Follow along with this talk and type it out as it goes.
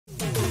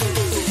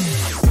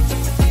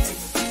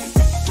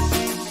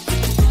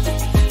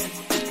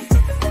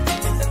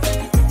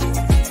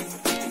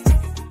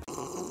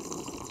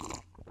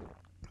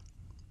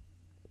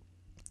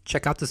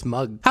Check out this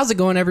mug. How's it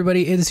going,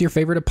 everybody? It is your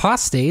favorite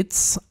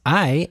apostates.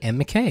 I am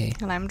McKay.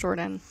 And I'm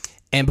Jordan.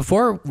 And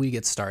before we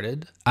get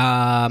started,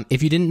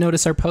 if you didn't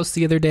notice our post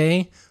the other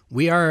day,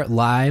 we are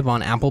live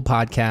on Apple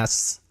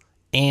Podcasts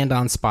and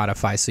on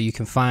Spotify. So you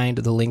can find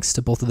the links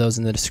to both of those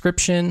in the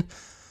description.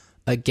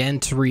 Again,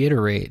 to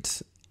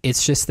reiterate,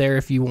 it's just there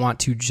if you want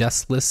to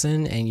just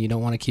listen and you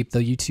don't want to keep the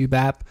YouTube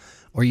app,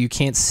 or you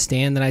can't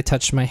stand that I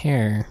touched my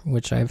hair,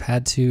 which I've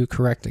had to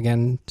correct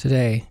again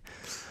today.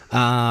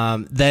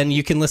 Then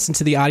you can listen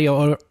to the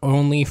audio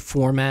only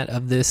format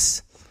of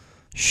this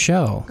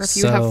show. Or if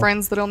you have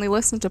friends that only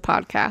listen to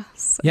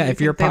podcasts. Yeah, if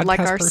you're a podcast like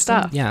our person,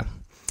 stuff. yeah.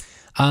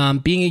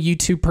 Being a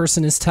YouTube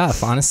person is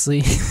tough,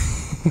 honestly,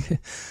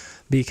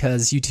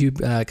 because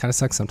YouTube kind of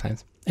sucks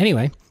sometimes.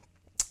 Anyway,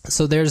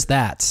 so there's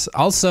that.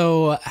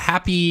 Also,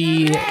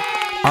 happy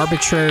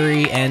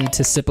arbitrary end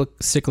to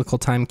cyclical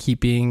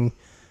timekeeping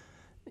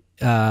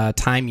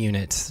time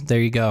unit. There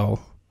you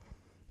go.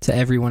 To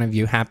every one of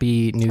you,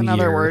 happy new year. In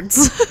other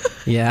words.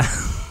 Yeah.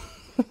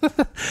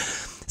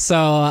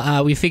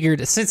 So we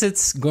figured since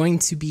it's going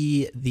to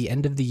be the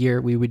end of the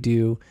year, we would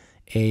do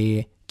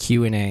a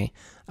Q&A.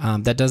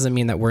 That doesn't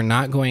mean that we're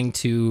not going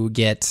to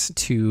get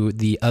to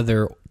the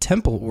other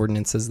temple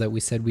ordinances that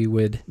we said we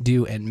would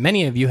do, and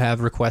many of you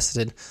have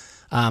requested,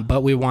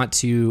 but we want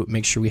to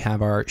make sure we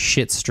have our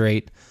shit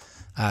straight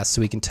so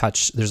we can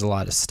touch. There's a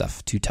lot of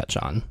stuff to touch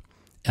on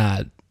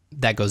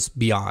that goes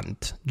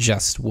beyond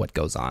just what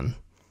goes on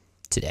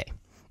today.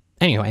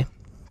 Anyway.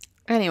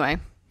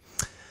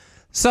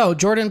 So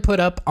Jordan put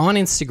up on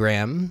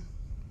Instagram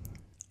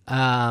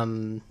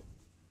a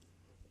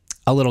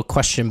little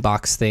question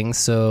box thing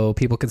so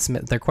people can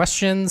submit their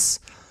questions.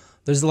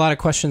 There's a lot of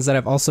questions that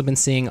I've also been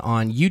seeing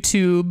on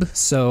YouTube,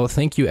 so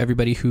thank you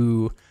everybody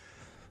who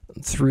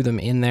threw them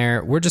in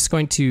there. We're just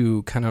going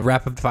to kind of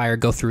rapid fire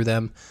go through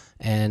them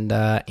and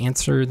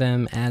answer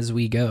them as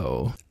we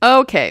go.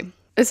 Okay,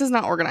 this is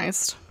not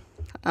organized.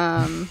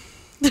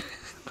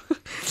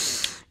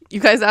 You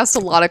guys asked a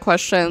lot of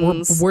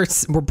questions.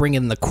 We're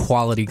bringing the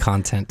quality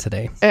content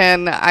today.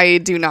 And I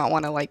do not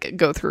want to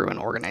go through and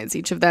organize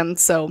each of them.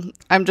 So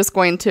I'm just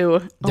going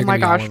to, oh my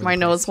gosh, my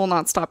nose will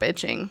not stop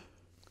itching.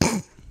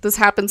 This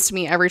happens to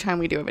me every time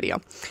we do a video.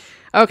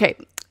 Okay,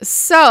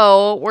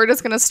 so we're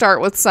just going to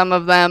start with some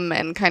of them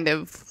and kind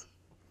of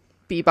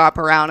bebop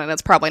around. And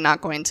it's probably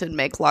not going to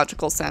make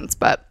logical sense,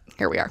 but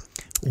here we are.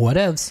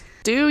 Whatevs.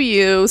 Do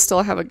you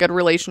still have a good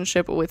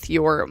relationship with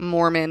your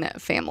Mormon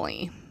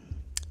family?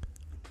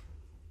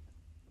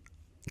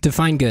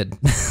 Define good.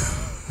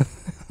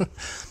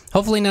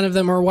 Hopefully none of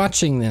them are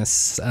watching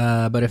this,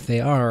 but if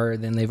they are,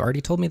 then they've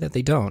already told me that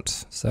they don't.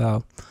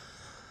 So,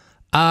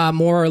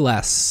 more or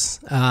less,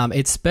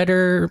 it's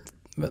better.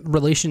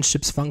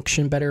 Relationships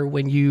function better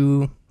when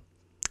you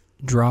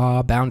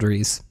draw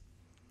boundaries.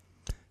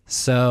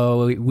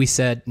 So we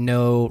said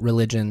no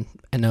religion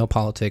and no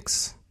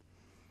politics,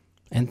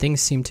 and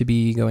things seem to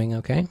be going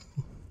okay.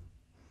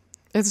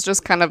 It's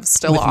just kind of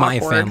still with awkward. My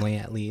family,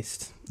 at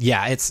least.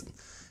 Yeah, it's.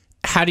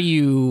 How do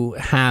you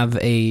have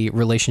a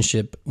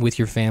relationship with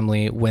your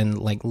family when,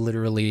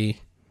 literally,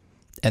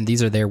 and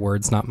these are their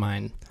words, not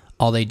mine,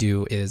 all they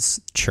do is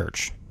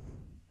church?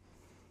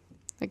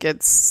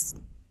 It's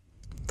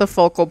the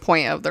focal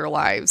point of their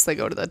lives. They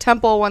go to the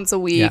temple once a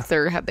week.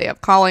 Yeah. They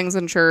have callings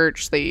in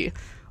church. They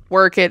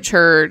work at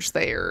church.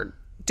 They are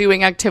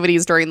doing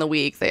activities during the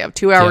week. They have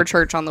 2-hour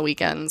church on the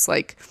weekends.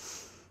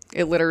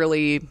 It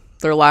literally,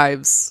 their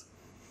lives,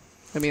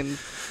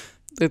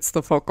 it's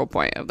the focal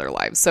point of their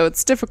lives. So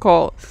it's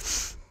difficult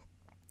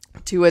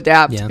to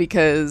adapt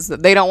because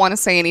they don't want to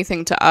say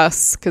anything to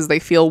us because they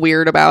feel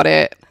weird about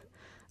it.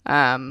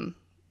 And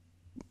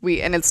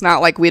it's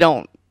not like we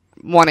don't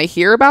want to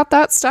hear about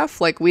that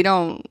stuff. We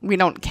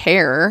don't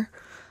care.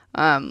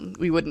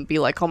 We wouldn't be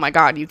like, oh my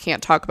God, you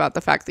can't talk about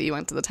the fact that you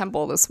went to the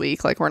temple this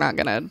week. We're not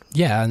going to.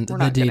 Yeah. And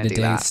the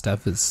day-to-day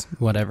stuff is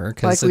whatever.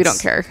 Cause we don't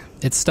care.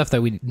 It's stuff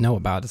that we know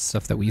about. It's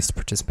stuff that we used to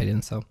participate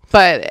in. So,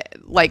 but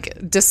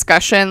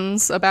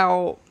discussions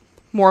about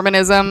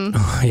Mormonism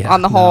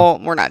on the whole,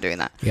 we're not doing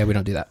that. Yeah, we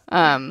don't do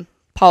that.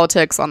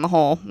 Politics on the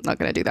whole, not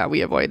going to do that.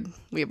 We avoid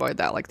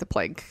that like the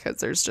plague because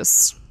there's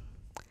just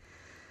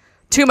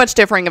too much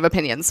differing of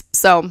opinions.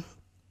 So,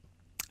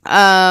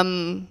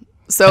 and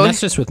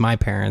that's just with my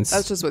parents.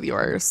 That's just with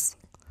yours.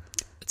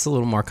 It's a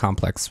little more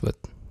complex with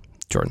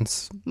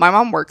Jordan's. My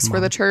mom works for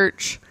the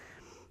church.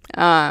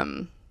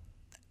 And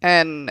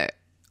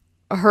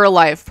her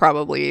life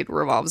probably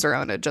revolves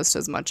around it just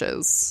as much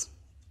as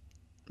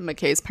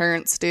McKay's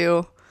parents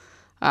do.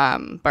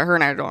 But her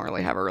and I don't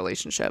really have a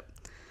relationship.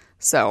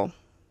 So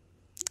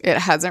it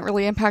hasn't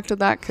really impacted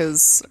that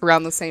because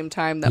around the same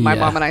time that my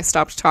mom and I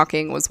stopped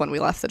talking was when we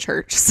left the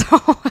church. So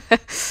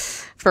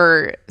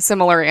for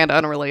similar and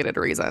unrelated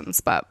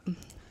reasons. But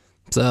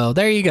so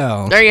there you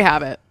go. There you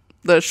have it.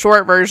 The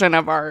short version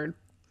of our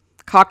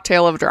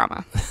cocktail of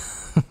drama.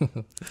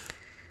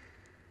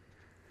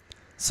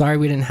 Sorry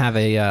we didn't have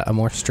a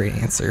more straight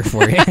answer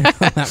for you on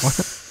that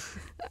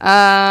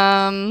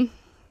one.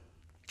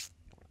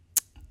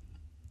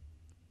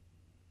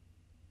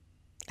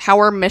 How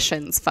are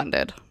missions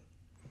funded?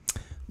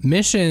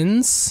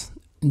 Missions,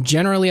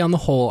 generally on the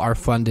whole, are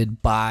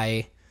funded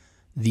by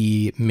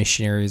the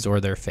missionaries or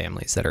their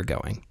families that are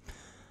going.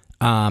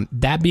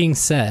 That being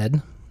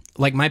said,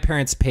 like my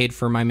parents paid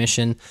for my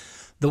mission.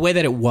 The way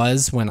that it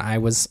was when I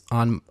was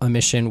on a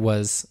mission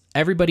was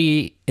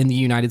everybody in the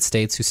United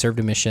States who served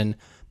a mission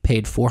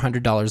paid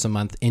 $400 a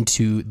month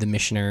into the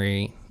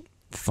missionary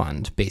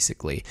fund,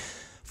 basically.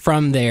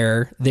 From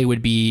there, the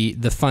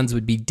funds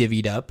would be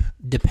divvied up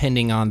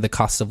depending on the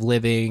cost of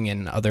living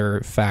and other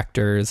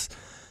factors.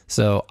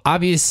 So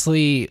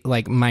obviously,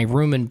 like my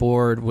room and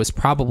board was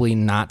probably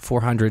not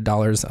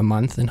 $400 a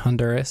month in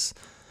Honduras,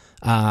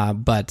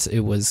 but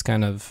it was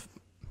kind of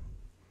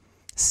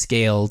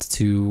scaled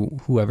to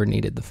whoever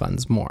needed the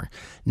funds more.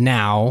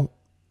 Now,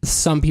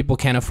 some people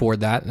can't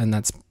afford that, and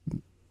that's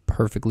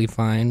perfectly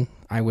fine.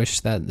 I wish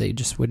that they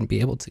just wouldn't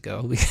be able to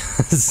go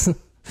because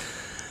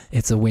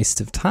it's a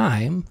waste of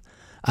time.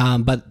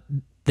 But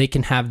they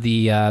can have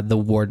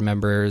the ward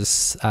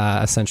members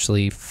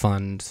essentially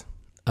fund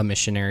a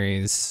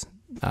missionary's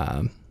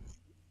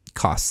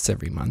costs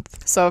every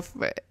month. So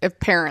if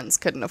parents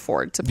couldn't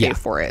afford to pay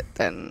for it,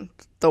 then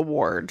the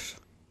ward,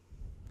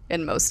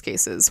 in most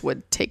cases,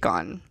 would take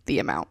on the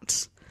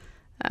amount.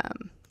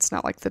 It's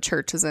not like the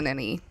church is in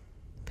any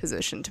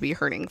position to be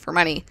hurting for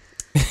money.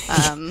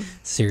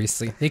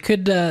 Seriously, they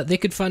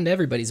could fund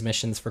everybody's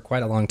missions for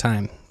quite a long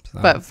time.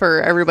 So. But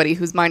for everybody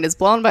whose mind is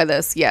blown by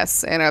this,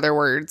 yes. In other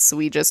words,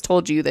 we just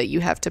told you that you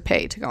have to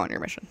pay to go on your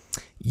mission.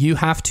 You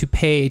have to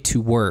pay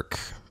to work,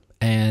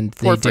 and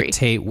they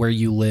dictate where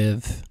you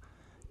live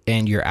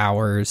and your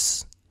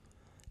hours.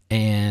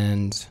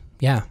 And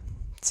yeah,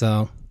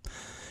 so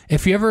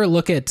if you ever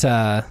look at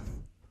a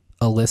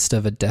list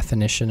of a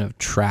definition of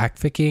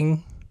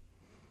trafficking,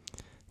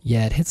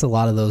 yeah, it hits a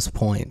lot of those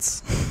points.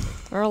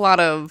 There are a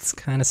lot of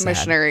kind of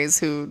missionaries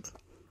who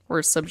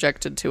were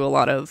subjected to a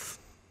lot of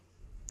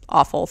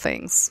awful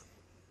things.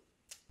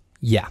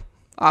 Yeah.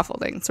 Awful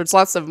things. There's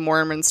lots of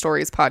Mormon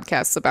stories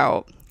podcasts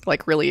about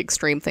like really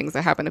extreme things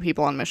that happen to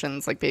people on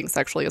missions, like being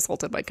sexually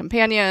assaulted by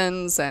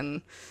companions.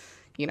 And,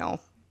 you know,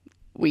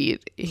 we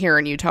here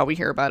in Utah, we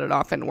hear about it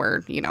often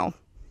where, you know,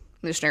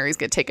 missionaries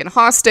get taken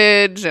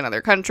hostage in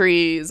other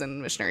countries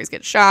and missionaries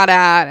get shot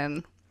at.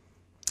 And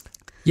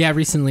yeah,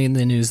 recently in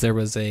the news, there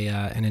was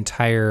an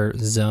entire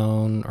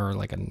zone or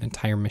like an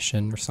entire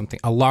mission or something,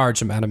 a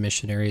large amount of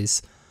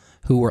missionaries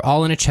who were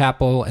all in a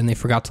chapel and they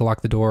forgot to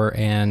lock the door,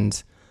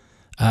 and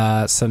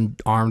some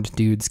armed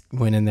dudes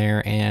went in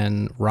there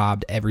and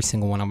robbed every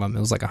single one of them. It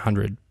was like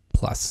 100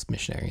 plus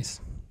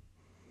missionaries.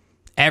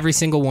 Every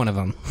single one of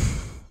them.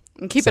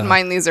 And keep in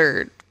mind, these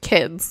are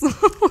kids.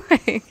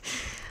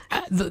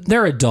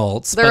 They're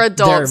adults. They're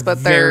adults,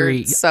 but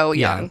they're so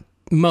young. Yeah,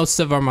 most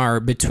of them are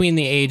between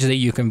the age that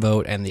you can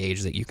vote and the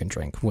age that you can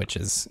drink, which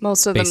is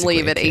most of them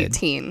leave at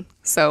 18.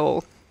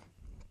 So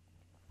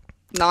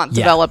not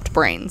developed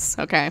brains.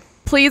 Okay.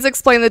 Please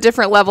explain the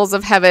different levels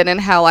of heaven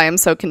and hell. I am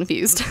so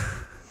confused.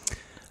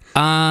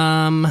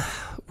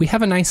 We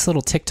have a nice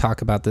little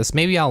TikTok about this.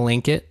 Maybe I'll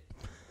link it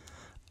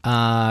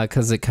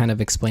because it kind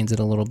of explains it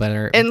a little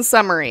better. In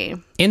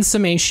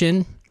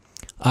summation,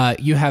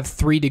 you have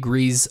 3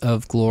 degrees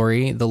of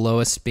glory, the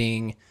lowest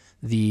being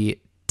the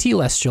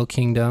telestial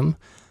kingdom,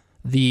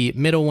 the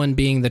middle one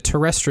being the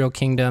terrestrial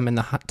kingdom, and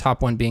the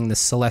top one being the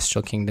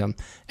celestial kingdom.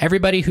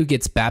 Everybody who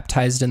gets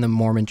baptized in the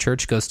Mormon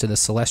church goes to the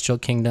celestial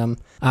kingdom.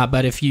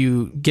 But if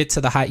you get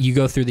to the high, you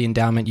go through the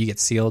endowment, you get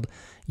sealed,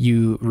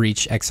 you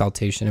reach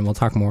exaltation, and we'll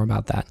talk more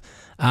about that.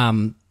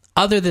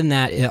 Other than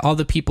that, all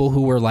the people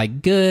who were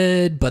like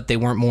good, but they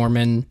weren't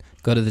Mormon,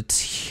 go to the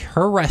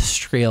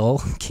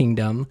terrestrial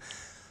kingdom.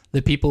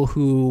 The people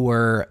who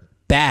were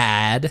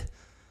bad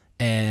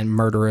and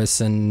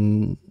murderous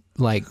and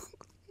like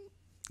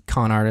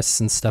con artists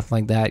and stuff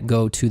like that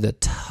go to the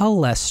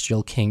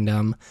telestial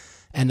kingdom,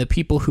 and the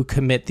people who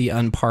commit the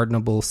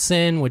unpardonable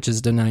sin, which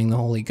is denying the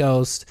Holy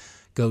Ghost,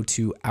 go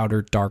to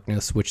outer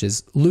darkness, which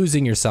is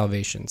losing your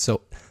salvation. So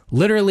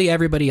literally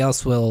everybody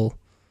else will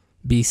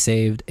be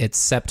saved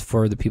except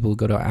for the people who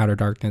go to outer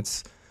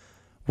darkness,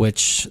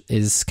 which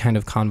is kind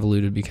of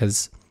convoluted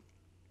because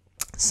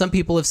some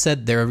people have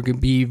said there are going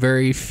to be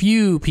very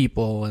few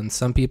people, and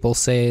some people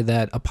say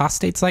that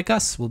apostates like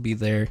us will be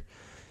there.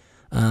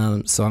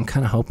 So I'm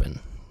kind of hoping,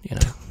 you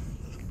know,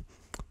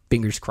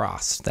 fingers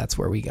crossed, that's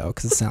where we go,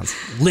 because it sounds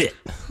lit.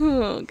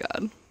 Oh,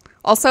 God.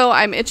 Also,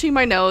 I'm itching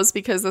my nose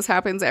because this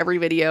happens every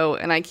video,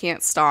 and I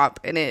can't stop.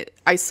 And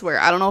I swear,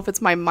 I don't know if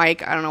it's my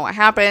mic. I don't know what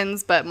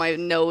happens, but my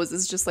nose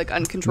is just like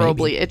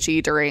uncontrollably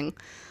itchy during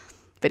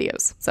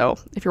videos. So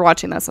if you're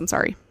watching this, I'm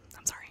sorry.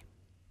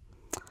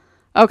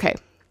 Okay.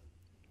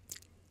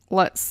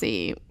 Let's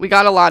see. We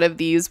got a lot of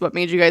these. What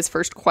made you guys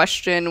first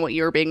question what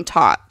you were being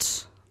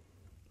taught?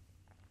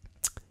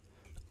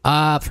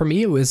 For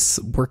me, it was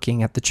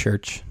working at the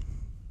church.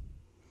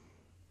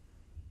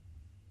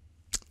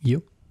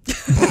 You?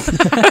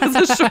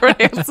 That's a short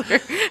answer.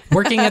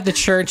 Working at the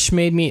church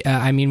made me,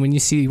 I mean, when you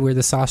see where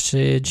the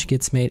sausage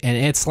gets made, and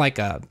it's like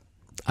a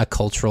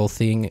cultural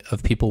thing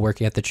of people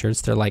working at the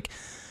church, they're like,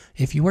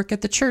 if you work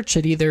at the church,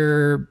 it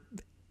either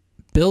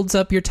builds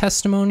up your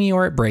testimony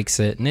or it breaks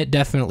it. And it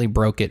definitely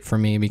broke it for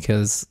me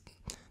because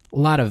a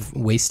lot of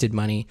wasted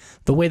money.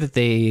 The way that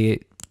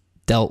they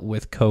dealt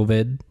with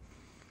COVID,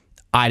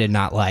 I did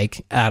not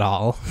like at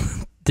all.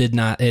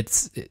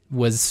 It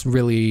was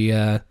really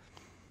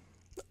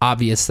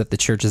obvious that the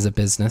church is a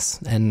business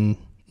and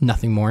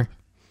nothing more.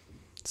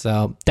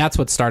 So that's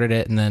what started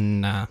it. And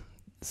then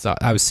so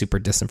I was super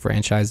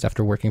disenfranchised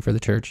after working for the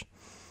church.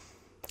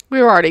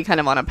 We were already kind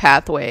of on a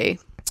pathway.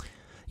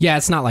 Yeah,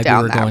 it's not like we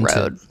were going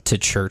to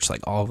church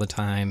like all the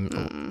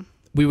time.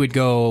 We would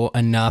go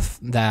enough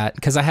that,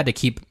 because I had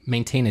to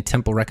maintain a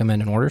temple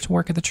recommend in order to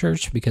work at the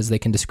church because they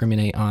can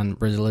discriminate on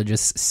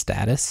religious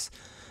status.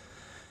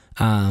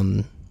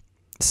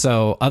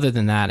 So other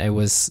than that, it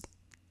was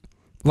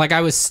like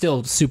I was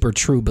still super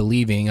true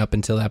believing up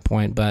until that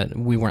point, but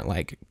we weren't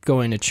like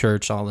going to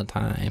church all the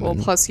time. Well,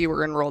 plus you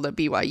were enrolled at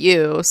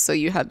BYU, so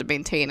you had to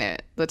maintain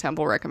the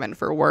temple recommend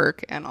for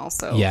work and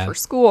also for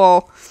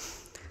school.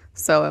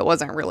 So it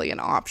wasn't really an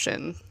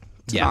option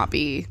to not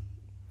be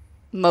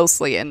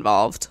mostly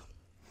involved.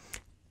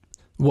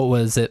 What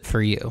was it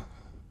for you?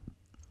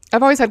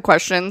 I've always had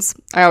questions.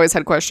 I always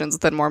had questions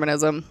within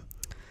Mormonism.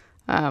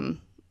 A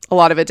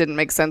lot of it didn't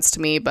make sense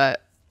to me,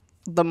 but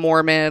the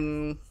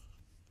Mormon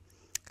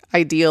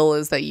ideal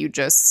is that you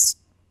just,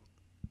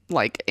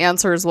 like,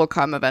 answers will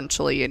come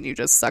eventually and you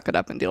just suck it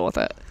up and deal with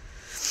it,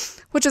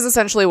 which is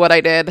essentially what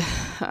I did.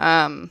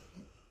 And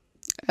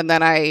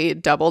then I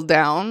doubled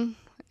down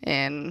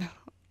in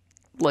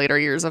later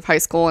years of high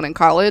school and in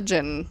college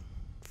and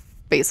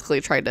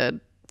basically tried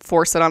to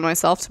force it on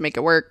myself to make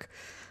it work.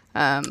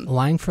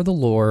 Lying for the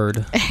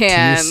Lord to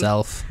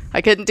yourself.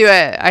 I couldn't do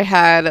it. I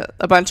had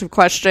a bunch of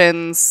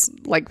questions.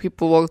 Like,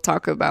 people will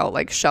talk about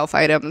like shelf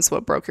items,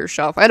 what broke your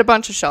shelf. I had a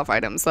bunch of shelf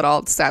items that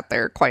all sat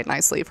there quite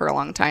nicely for a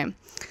long time,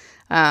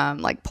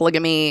 like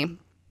polygamy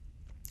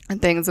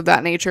and things of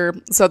that nature.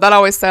 So that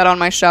always sat on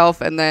my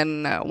shelf. And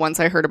then once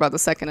I heard about the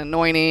second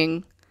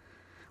anointing,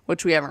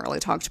 which we haven't really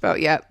talked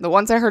about yet, but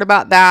once I heard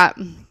about that,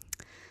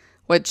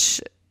 which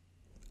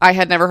I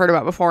had never heard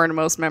about before and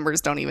most members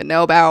don't even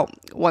know about,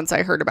 once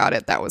I heard about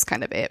it, that was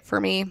kind of it for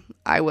me.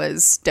 I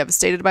was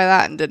devastated by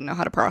that and didn't know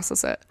how to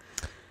process it.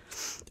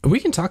 We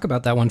can talk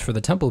about that one for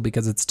the temple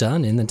because it's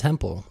done in the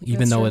temple,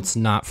 even though it's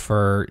not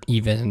for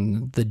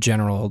even the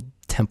general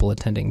temple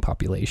attending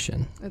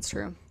population. It's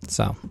true.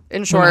 So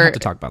in short, we have to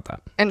talk about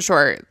that. In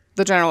short,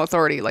 the general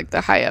authority, like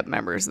the high up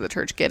members of the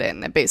church, get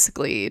in. It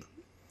basically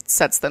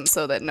sets them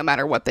so that no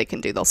matter what they can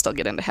do, they'll still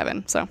get into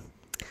heaven. So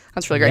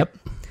that's really great.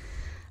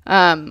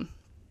 Yep.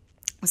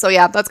 So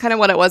yeah, that's kind of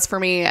what it was for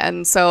me.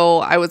 And so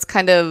I was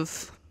kind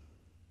of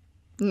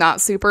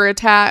not super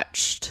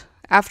attached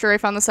after I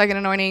found the second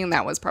anointing. And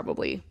that was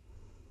probably,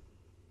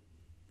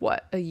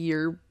 a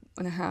year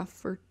and a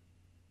half or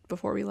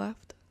before we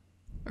left?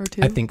 Or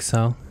two? I think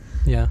so.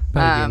 Yeah,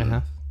 about a year and a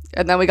half.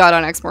 And then we got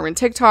on Ex-Mormon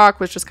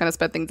TikTok, which just kind of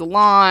sped things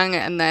along.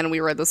 And then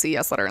we read the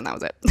CES letter, and that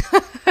was it.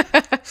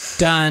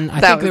 Done. I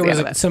think there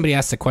was somebody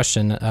asked a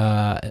question,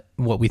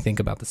 what we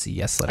think about the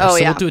CES letter. So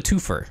we'll do a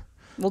twofer.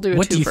 What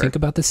do you think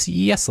about the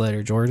CES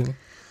letter, Jordan?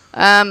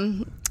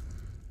 I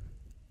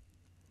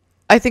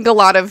think a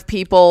lot of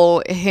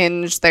people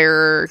hinge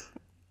their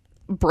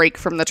break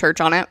from the church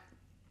on it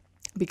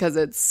because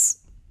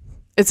it's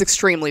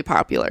extremely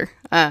popular.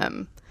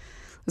 The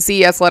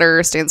CES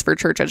letter stands for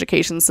Church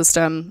Education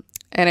System,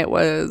 and it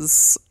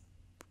wasn't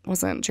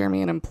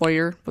Jeremy an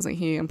employer? Wasn't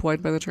he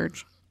employed by the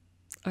church?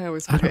 I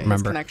always forget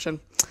his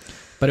connection.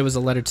 But it was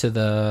a letter to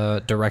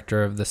the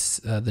director of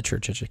the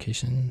church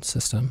education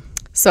system.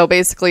 So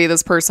basically,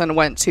 this person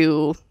went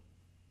to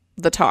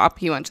the top.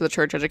 He went to the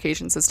church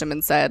education system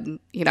and said,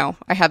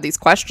 I have these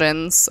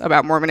questions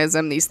about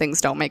Mormonism. These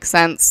things don't make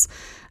sense.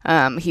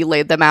 He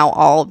laid them out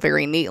all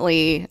very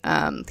neatly.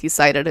 He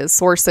cited his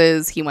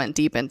sources. He went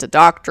deep into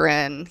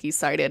doctrine. He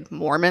cited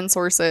Mormon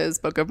sources,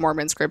 Book of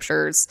Mormon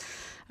scriptures,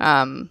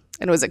 and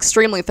was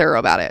extremely thorough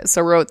about it.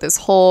 So wrote this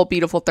whole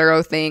beautiful,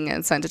 thorough thing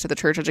and sent it to the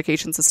church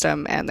education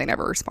system, and they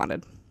never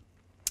responded.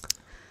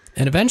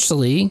 And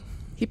eventually,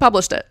 he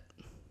published it.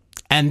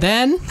 And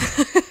then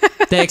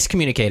they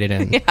excommunicated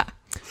him. Yeah.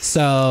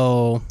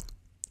 So,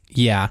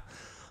 yeah.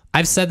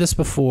 I've said this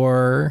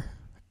before,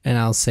 and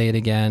I'll say it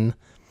again.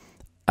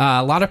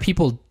 A lot of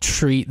people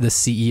treat the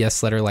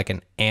CES letter like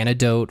an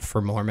antidote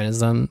for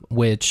Mormonism,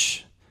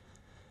 which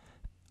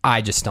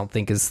I just don't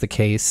think is the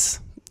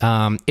case.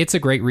 It's a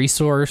great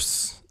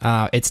resource.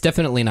 It's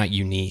definitely not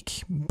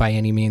unique by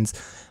any means,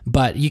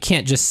 but you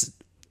can't just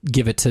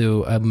give it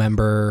to a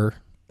member,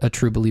 a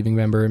true believing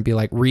member, and be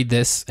like, read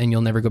this and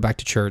you'll never go back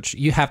to church.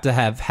 You have to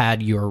have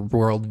had your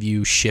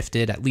worldview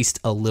shifted at least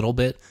a little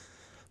bit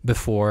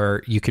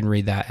before you can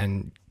read that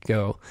and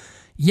go,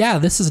 yeah,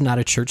 this is not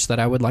a church that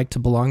I would like to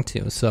belong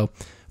to. So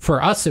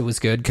for us, it was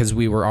good because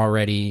we were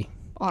already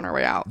on our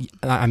way out.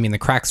 I mean, the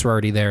cracks were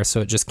already there,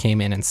 so it just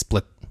came in and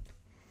split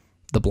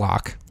the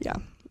block. Yeah.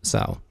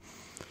 So.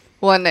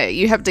 Well, and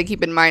you have to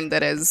keep in mind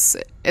that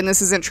and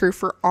this isn't true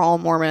for all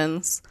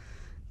Mormons,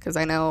 because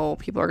I know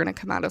people are going to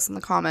come at us in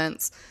the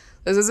comments.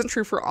 this isn't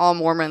true for all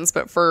Mormons,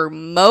 but for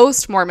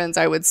most Mormons,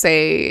 I would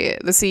say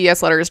the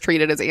CES letter is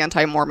treated as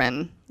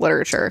anti-Mormon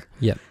literature.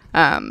 Yep.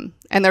 And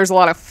there's a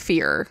lot of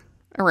fear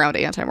around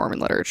anti-Mormon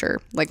literature.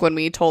 Like when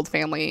we told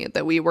family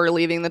that we were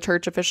leaving the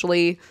church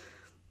officially,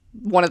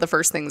 one of the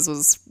first things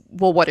was,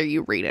 well, what are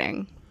you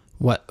reading?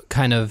 What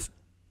kind of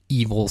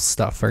evil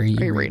stuff are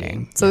you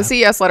reading? So the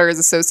CES letter is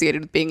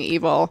associated with being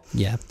evil.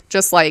 Yeah.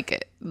 Just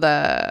like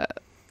the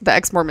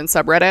ex-Mormon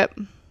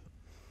subreddit.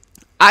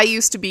 I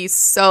used to be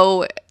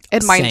so,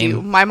 and mind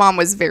you, my mom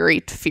was very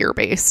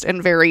fear-based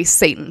and very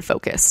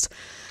Satan-focused.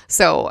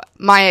 So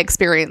my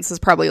experience is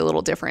probably a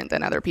little different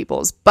than other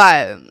people's.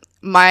 But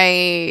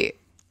I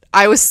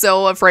was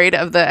so afraid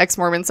of the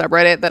ex-Mormon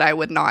subreddit that I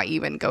would not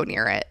even go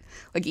near it.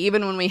 Like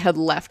even when we had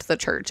left the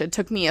church, it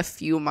took me a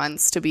few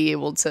months to be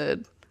able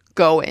to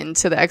go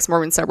into the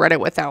ex-Mormon subreddit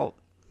without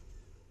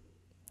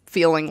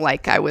feeling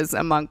like I was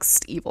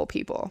amongst evil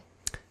people.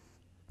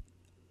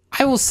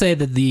 I will say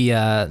that the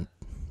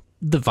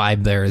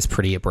vibe there is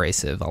pretty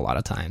abrasive a lot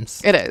of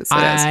times. It is.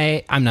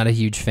 I'm not a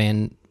huge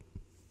fan,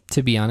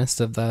 to be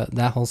honest, of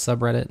that whole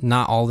subreddit.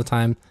 Not all the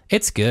time.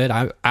 It's good.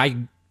 I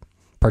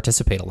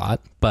participate a lot,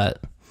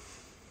 but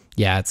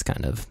yeah, it's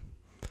kind of.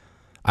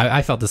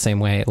 I felt the same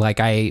way. Like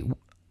I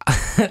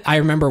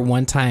remember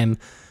one time,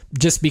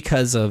 just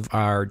because of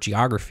our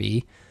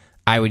geography,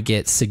 I would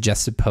get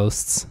suggested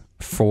posts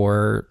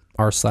for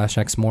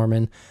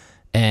r/ex-Mormon,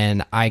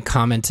 and I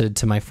commented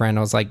to my friend.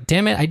 I was like,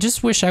 "Damn it! I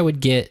just wish I would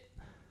get."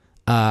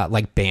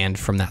 Like banned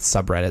from that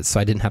subreddit so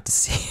I didn't have to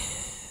see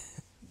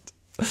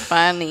it.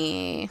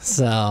 Funny.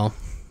 So,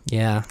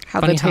 yeah. How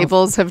the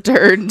tables have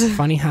turned.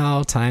 Funny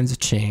how times have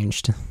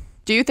changed.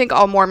 Do you think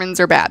all Mormons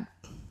are bad?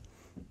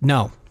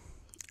 No.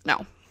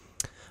 No.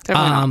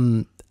 Definitely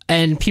not.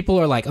 And people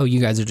are like, oh, you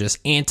guys are just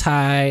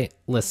anti.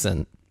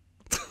 Listen.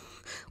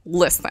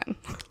 Listen.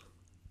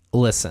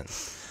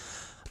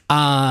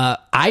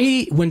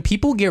 When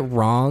people get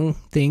wrong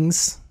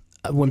things,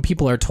 when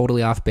people are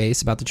totally off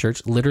base about the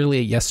church,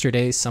 literally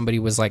yesterday, somebody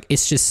was like,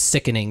 it's just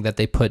sickening that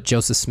they put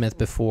Joseph Smith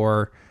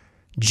before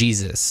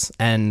Jesus.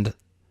 And,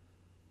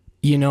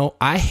 you know,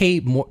 I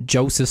hate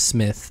Joseph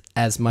Smith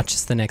as much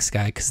as the next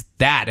guy, because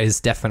that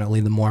is definitely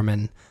the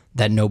Mormon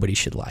that nobody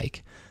should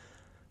like.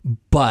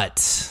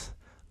 But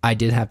I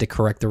did have to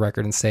correct the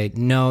record and say,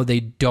 no, they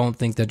don't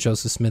think that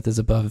Joseph Smith is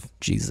above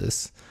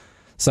Jesus.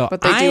 But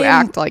they do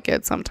act like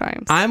it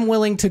sometimes. I'm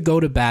willing to go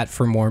to bat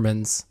for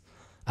Mormons.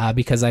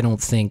 Because I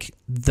don't think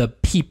the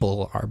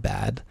people are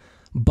bad.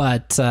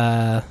 But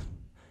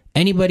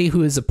anybody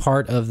who is a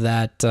part of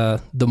that,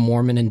 the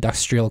Mormon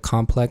industrial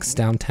complex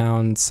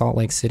downtown Salt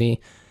Lake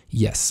City,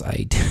 yes,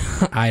 I do.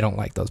 I don't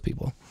like those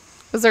people.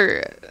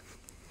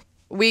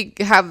 We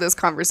have this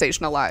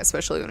conversation a lot,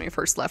 especially when we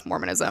first left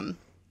Mormonism,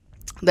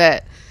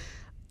 that,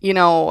 you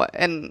know,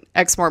 and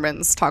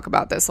ex-Mormons talk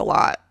about this a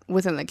lot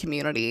within the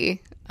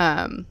community,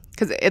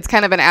 because it's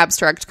kind of an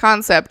abstract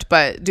concept,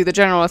 but do the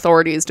general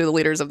authorities, do the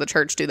leaders of the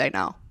church, do they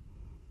know?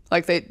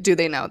 Like, do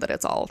they know that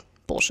it's all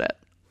bullshit?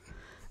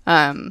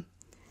 And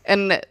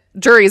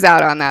jury's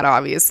out on that,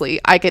 obviously.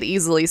 I could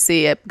easily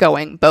see it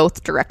going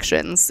both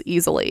directions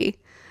easily,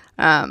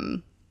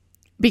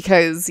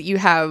 because you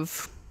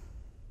have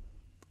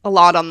a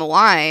lot on the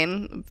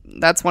line.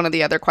 That's one of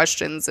the other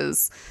questions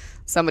is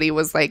somebody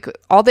was like,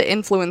 all the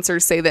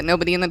influencers say that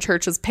nobody in the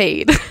church is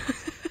paid.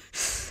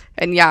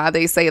 And yeah,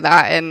 they say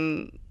that,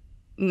 and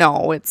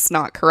no, it's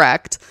not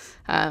correct.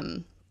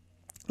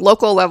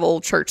 Local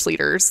level church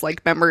leaders,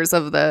 like members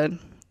of the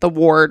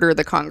ward or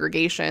the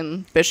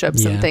congregation,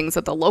 bishops and things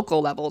at the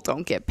local level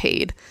don't get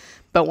paid.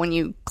 But when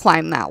you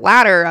climb that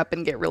ladder up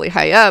and get really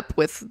high up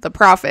with the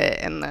prophet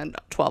and the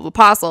 12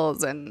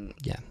 apostles, and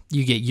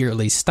you get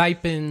yearly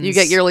stipends. You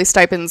get yearly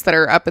stipends that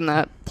are up in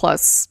the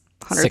plus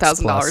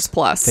 $100,000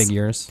 plus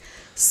figures.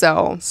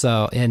 So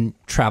and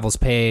travel's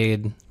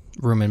paid,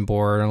 room and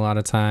board a lot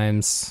of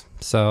times.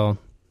 So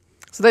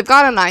they've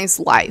got a nice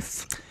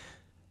life.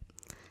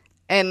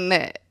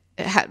 And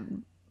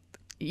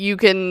you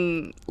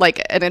can,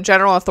 like, in a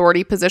general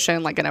authority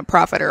position, like in a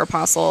prophet or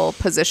apostle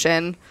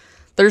position,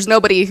 there's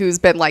nobody who's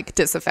been, like,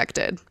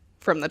 disaffected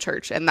from the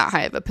church in that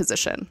high of a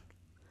position,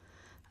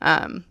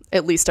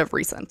 at least of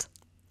recent.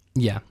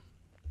 Yeah.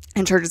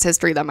 In church's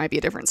history, that might be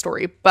a different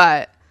story.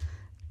 But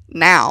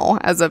now,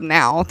 as of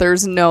now,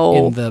 there's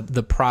no... In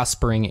the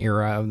prospering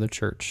era of the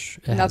church.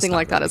 Nothing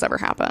like that has ever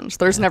happened.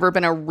 There's never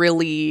been a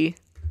really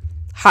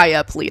high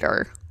up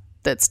leader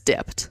that's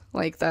dipped.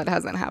 Like, that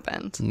hasn't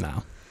happened.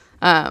 No.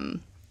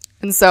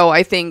 And so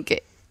I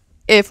think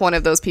if one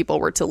of those people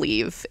were to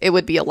leave, it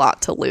would be a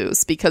lot to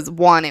lose, because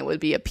one, it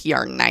would be a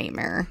PR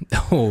nightmare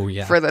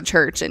for the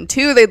church, and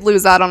two, they'd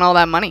lose out on all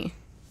that money.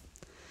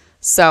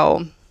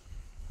 So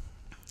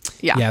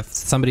yeah, if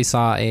somebody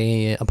saw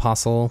a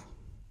apostle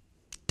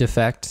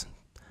defect,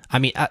 I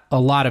mean, a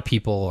lot of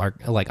people are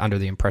like under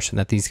the impression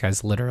that these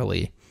guys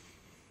literally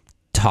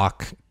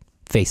talk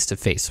face to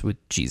face with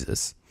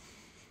Jesus.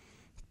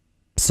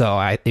 So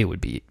it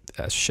would be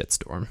a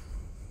shitstorm,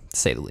 to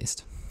say the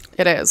least.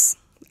 It is.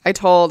 I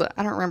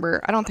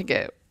don't think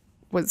it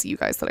was you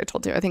guys that I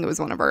told to. I think it was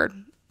one of our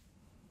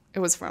It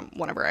was from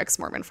one of our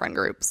ex-Mormon friend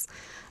groups.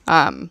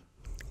 When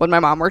my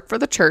mom worked for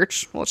the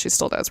church, well, she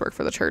still does work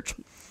for the church.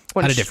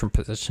 At a different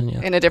position,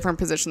 yeah. In a different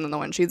position than the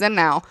one she's in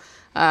now.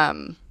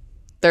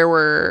 There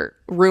were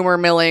rumor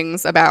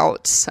millings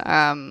about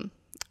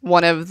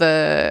one of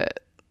the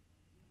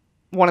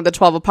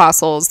 12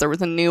 apostles. There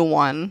was a new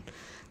one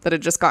that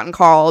had just gotten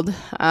called.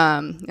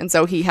 And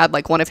so he had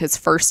like one of his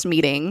first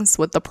meetings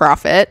with the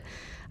prophet.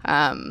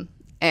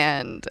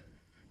 And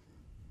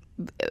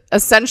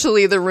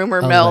essentially the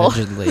rumor mill,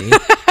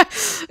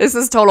 this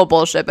is total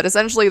bullshit, but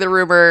essentially the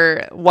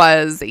rumor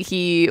was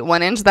he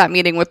went into that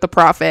meeting with the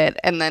prophet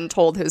and then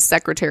told his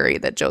secretary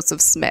that Joseph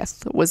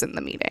Smith was in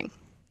the meeting.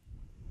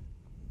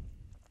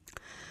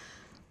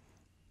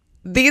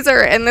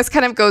 And this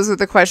kind of goes with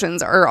the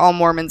questions, are all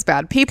Mormons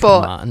bad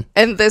people?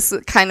 And this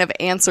kind of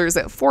answers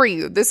it for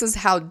you. This is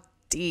how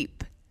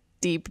deep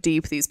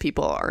these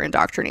people are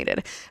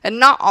indoctrinated. And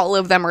not all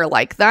of them are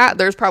like that.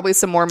 There's probably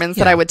some Mormons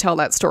that I would tell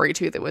that story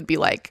to that would be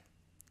like,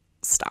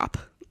 stop.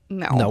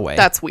 No way.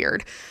 That's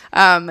weird.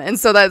 And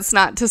so that's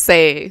not to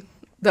say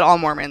that all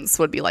Mormons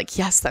would be like,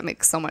 yes, that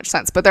makes so much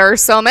sense. But there are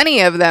so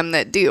many of them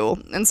that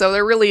do. And so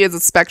there really is a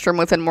spectrum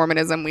within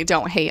Mormonism. We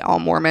don't hate all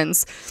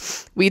Mormons.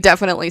 We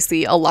definitely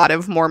see a lot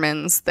of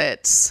Mormons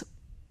that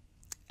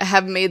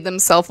have made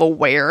themselves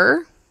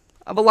aware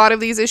of a lot of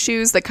these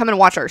issues that come and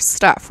watch our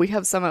stuff. We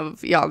have some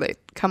of y'all that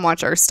come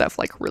watch our stuff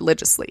like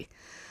religiously,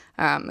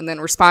 and then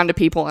respond to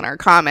people in our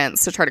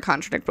comments to try to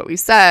contradict what we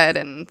said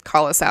and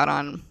call us out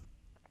on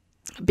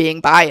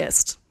being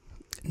biased.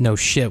 No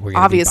shit,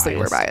 obviously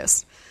we're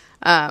biased.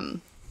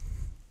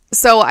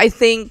 So I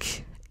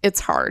think it's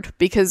hard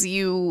because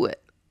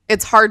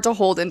it's hard to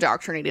hold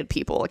indoctrinated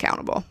people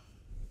accountable.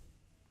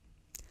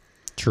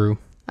 True.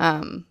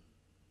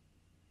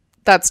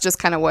 That's just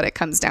kind of what it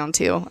comes down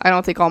to. I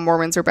don't think all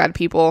Mormons are bad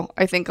people.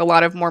 I think a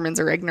lot of Mormons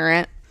are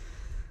ignorant.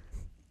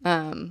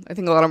 I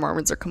think a lot of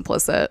Mormons are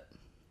complicit.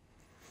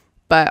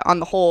 But on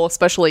the whole,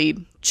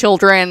 especially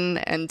children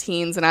and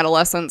teens and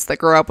adolescents that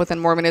grow up within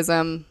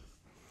Mormonism.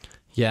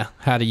 Yeah.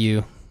 How do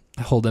you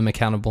hold them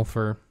accountable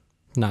for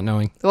not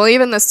knowing? Well,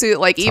 even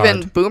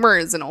even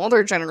boomers and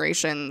older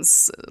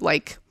generations,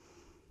 like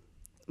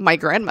my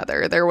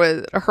grandmother, there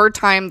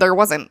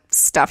wasn't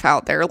stuff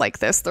out there like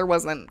this. There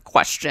wasn't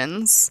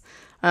questions.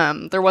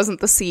 There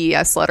wasn't the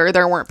CES letter.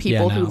 There weren't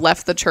people who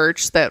left the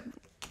church that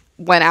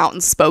went out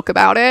and spoke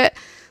about it.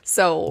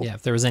 So yeah,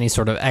 if there was any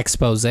sort of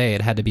expose,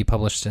 it had to be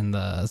published in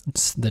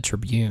the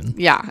Tribune.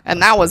 Yeah,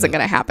 and that wasn't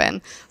going to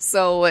happen.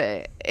 So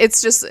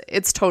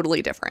it's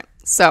totally different.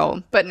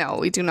 So, but no,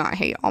 we do not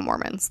hate all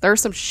Mormons. There are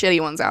some shitty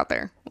ones out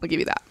there. I'll give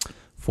you that.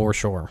 For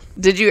sure.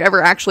 Did you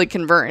ever actually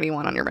convert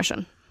anyone on your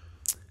mission?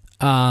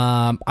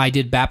 I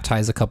did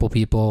baptize a couple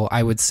people.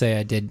 I would say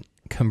I did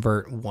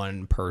convert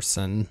one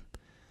person.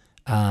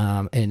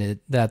 And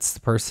that's the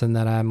person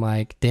that I'm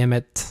like, damn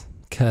it.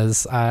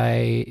 Because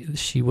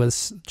she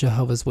was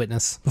Jehovah's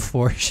Witness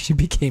before she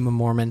became a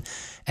Mormon,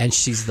 and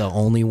she's the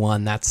only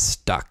one that's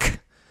stuck.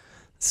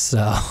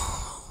 So,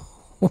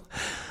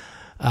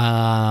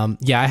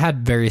 yeah, I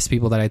had various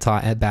people that I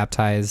taught had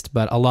baptized,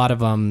 but a lot of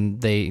them,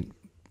 they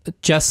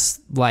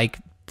just like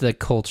the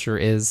culture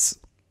is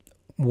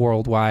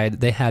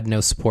worldwide, they had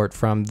no support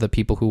from the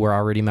people who were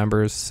already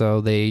members, so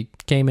they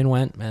came and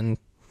went, and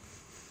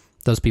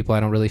those people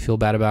I don't really feel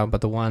bad about, but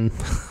the one...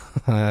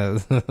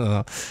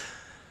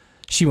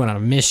 she went on a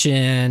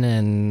mission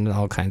and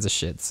all kinds of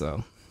shit,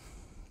 so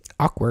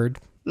awkward.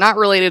 Not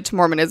related to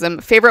Mormonism.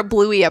 Favorite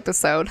Bluey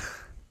episode?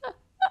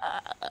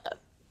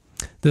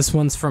 This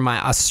one's for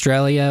my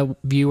Australia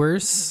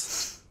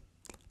viewers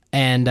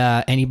and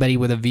anybody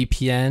with a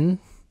VPN.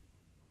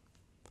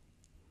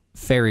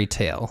 Fairy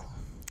Tale.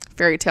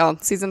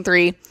 Season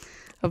 3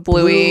 of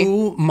Bluey.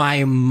 Blew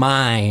my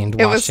mind.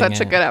 It was such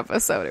a good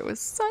episode.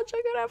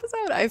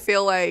 I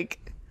feel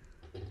like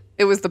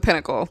it was the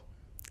pinnacle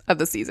of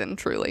the season,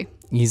 truly.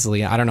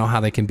 Easily. I don't know how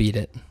they can beat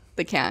it.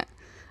 They can't.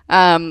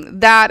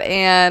 That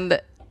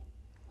and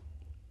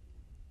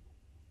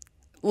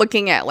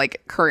looking at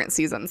like current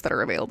seasons that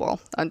are available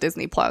on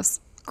Disney Plus.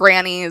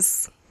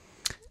 Granny's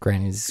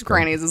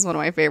is one of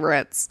my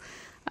favorites.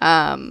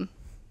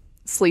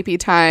 Sleepy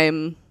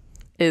Time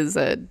is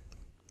a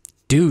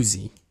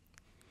doozy.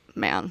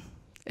 Man,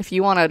 if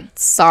you want to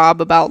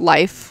sob about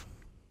life,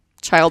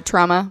 child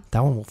trauma,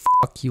 that one will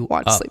fuck you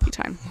watch up. Sleepy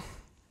Time.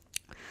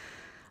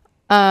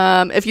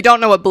 If you don't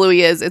know what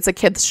Bluey is, it's a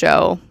kids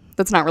show.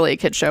 That's not really a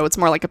kids show. It's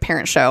more like a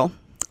parent show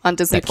on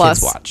Disney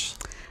Plus. Kids watch.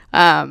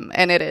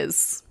 And it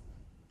is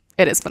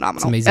phenomenal.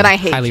 It's amazing. And I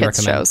hate Highly kids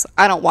recommend. shows.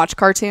 I don't watch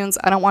cartoons.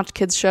 I don't watch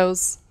kids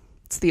shows.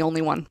 It's the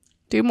only one.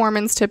 Do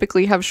Mormons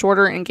typically have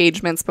shorter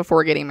engagements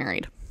before getting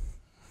married?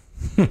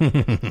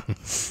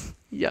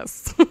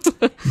 Yes.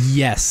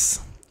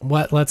 Yes.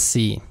 Let's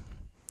see.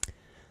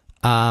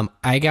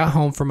 I got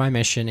home from my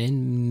mission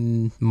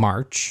in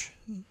March.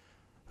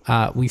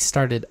 We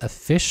started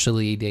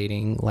officially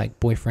dating like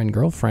boyfriend,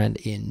 girlfriend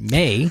in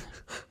May.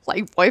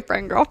 Like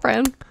boyfriend,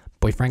 girlfriend.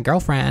 Boyfriend,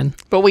 girlfriend.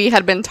 But we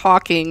had been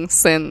talking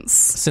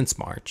since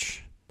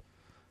March.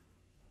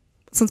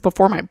 Since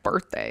before my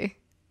birthday.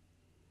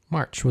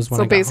 March was when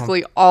so I got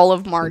basically home. all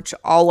of March,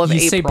 all of You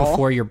April. say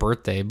before your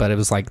birthday, but it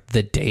was like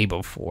the day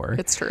before.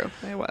 It's true.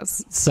 It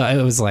was. So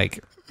it was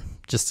like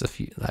just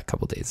a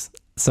couple days.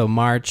 So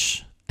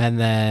March, and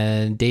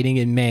then dating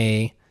in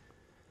May,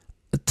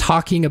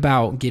 talking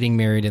about getting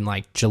married in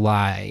like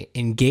July,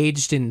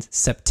 engaged in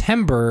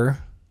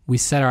September. We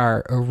set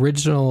our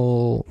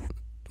original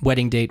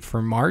wedding date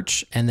for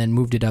March and then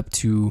moved it up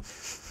to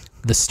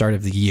the start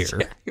of the year.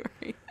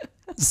 January.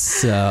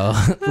 So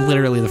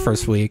literally the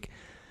first week.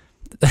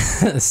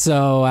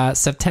 So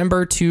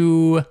September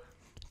to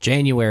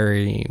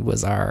January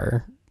was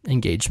our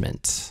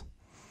engagement.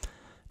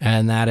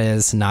 And that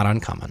is not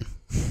uncommon.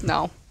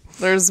 No,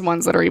 there's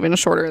ones that are even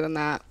shorter than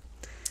that.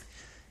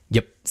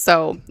 Yep.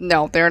 So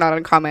no, they're not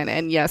uncommon.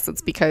 And yes,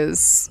 it's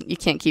because you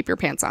can't keep your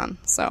pants on.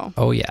 So.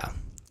 Oh, yeah.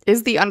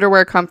 Is the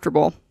underwear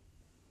comfortable?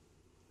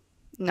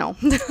 No.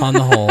 On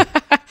the whole,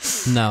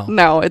 no.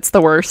 No, it's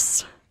the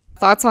worst.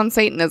 Thoughts on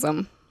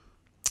Satanism?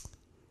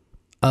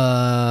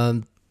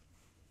 Don't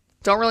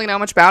really know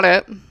much about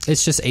it.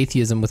 It's just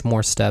atheism with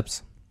more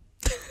steps.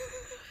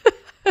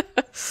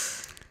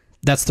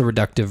 That's the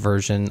reductive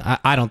version.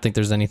 I don't think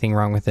there's anything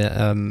wrong with it.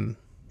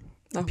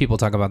 No. People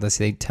talk about the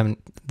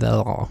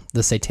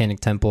Satanic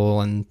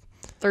Temple, and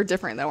they're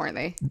different though, aren't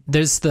they?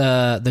 there's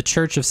the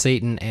Church of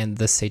Satan and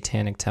the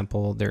Satanic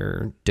Temple.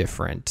 They're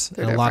different.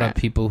 They're a lot of different.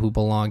 people who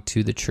belong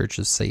to the Church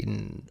of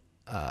Satan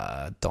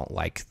don't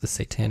like the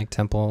Satanic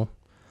Temple.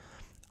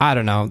 I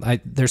don't know.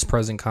 There's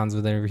pros and cons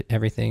with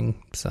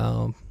everything.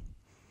 So,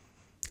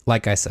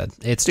 like I said,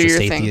 it's Do just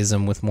your thing.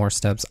 atheism with more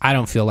steps. I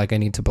don't feel like I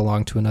need to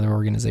belong to another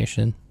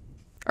organization.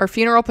 Are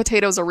funeral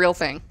potatoes a real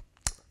thing?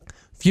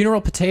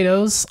 Funeral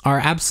potatoes are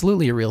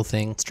absolutely a real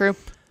thing. It's true.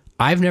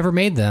 I've never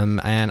made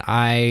them, and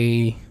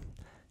I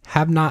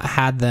have not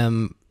had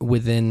them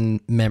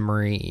within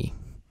memory.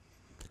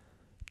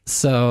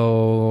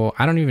 So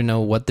I don't even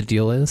know what the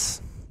deal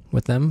is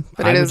with them.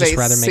 But I it would is just a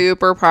rather make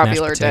super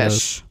popular mashed potatoes.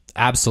 dish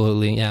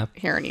Absolutely, yeah.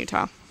 here in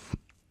Utah.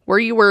 Were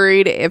you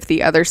worried if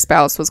the other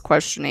spouse was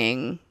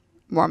questioning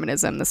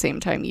Mormonism the same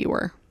time you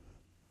were?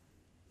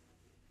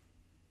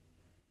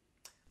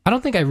 I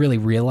don't think I really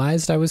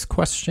realized I was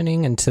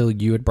questioning until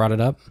you had brought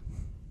it up.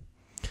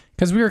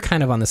 Because we were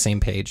kind of on the same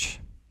page.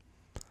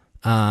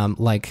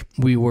 Like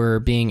we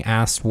were being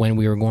asked when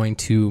we were going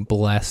to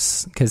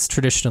bless, because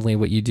traditionally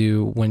what you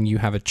do when you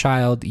have a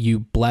child,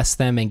 you bless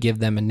them and give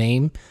them a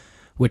name,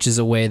 which is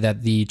a way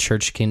that the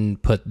church can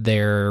put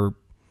their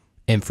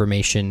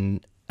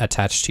information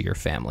attached to your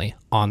family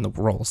on the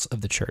rolls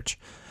of the church.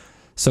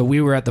 So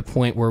we were at the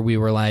point where we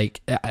were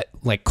like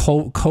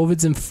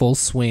COVID's in full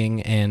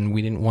swing and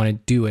we didn't want to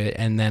do it.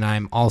 And then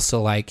I'm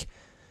also like,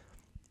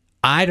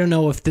 I don't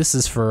know if this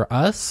is for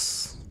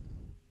us.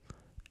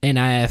 And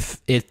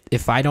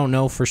if I don't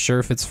know for sure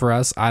if it's for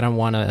us, I don't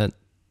want to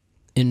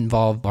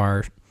involve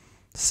our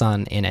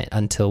son in it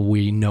until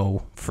we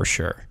know for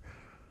sure.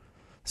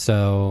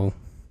 So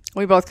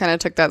We both kind of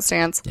took that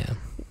stance. yeah.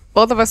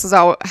 Both of us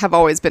have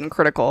always been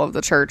critical of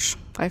the church.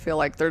 I feel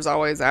like there's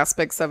always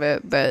aspects of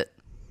it that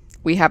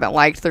we haven't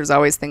liked. There's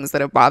always things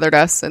that have bothered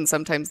us, and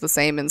sometimes the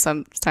same and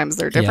sometimes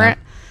they're different.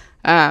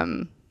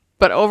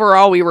 But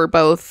overall, we were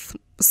both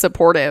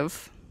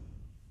supportive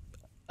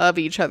of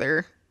each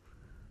other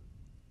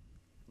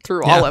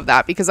through all of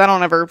that, because I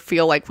don't ever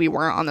feel like we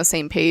weren't on the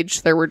same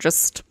page. There were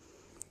just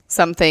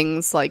some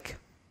things like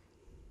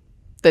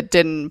that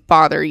didn't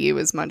bother you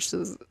as much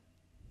as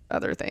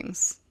other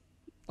things.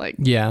 Like,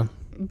 Yeah.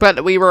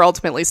 but we were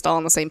ultimately still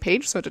on the same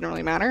page, so it didn't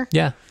really matter.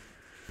 Yeah.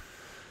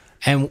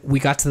 And we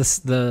got to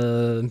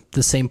the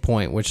same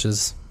point, which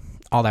is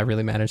all that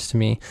really matters to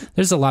me.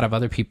 There's a lot of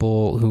other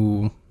people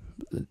who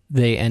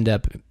they end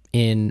up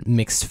in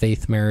mixed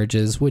faith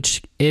marriages,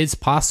 which is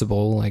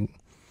possible. Like,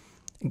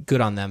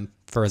 good on them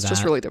for It's that.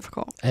 just really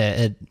difficult.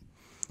 A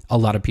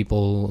lot of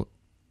people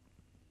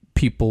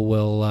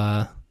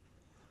will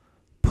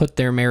put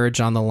their marriage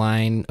on the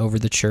line over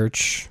the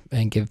church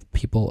and give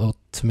people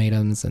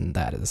ultimatums, and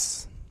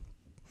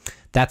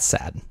that's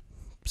sad.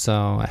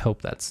 So I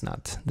hope that's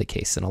not the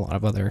case in a lot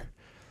of other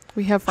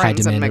We have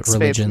friends in high-demand mixed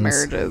faith religions.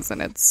 marriages,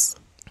 and it's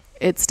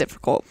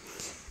difficult.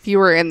 If you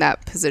were in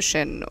that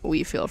position,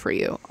 we feel for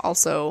you.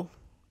 Also,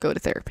 go to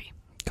therapy.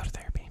 Go to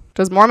therapy.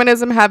 Does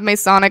Mormonism have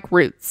Masonic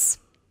roots?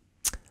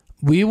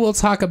 We will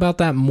talk about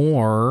that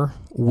more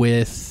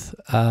with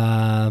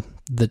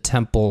the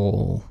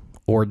temple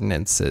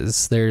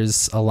ordinances.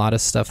 There's a lot of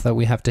stuff that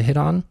we have to hit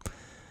on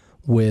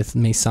with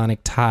Masonic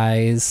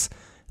ties.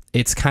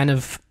 It's kind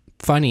of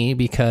funny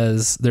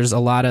because there's a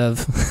lot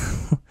of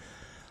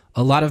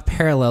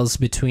parallels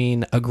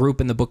between a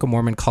group in the Book of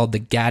Mormon called the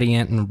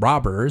Gadianton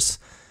Robbers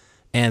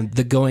and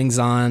the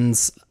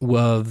goings-ons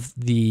of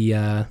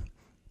the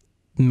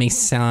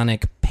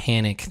Masonic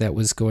panic that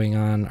was going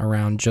on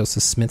around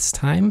Joseph Smith's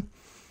time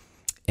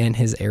and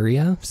his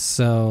area.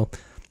 So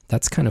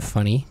that's kind of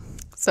funny.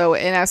 So,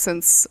 in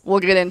essence, we'll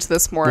get into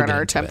this more We'll in get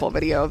our into temple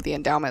video of the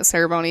endowment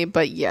ceremony.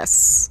 But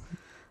yes,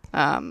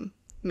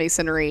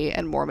 Masonry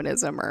and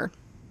Mormonism are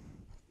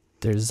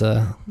There's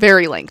a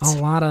very linked.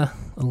 lot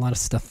of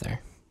stuff there.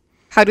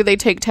 How do they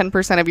take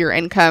 10% of your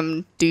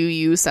income? Do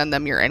you send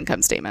them your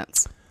income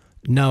statements?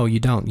 No, you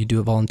don't. You do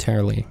it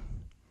voluntarily.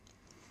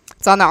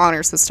 It's on the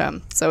honor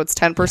system. So it's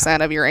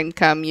 10% of your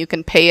income. You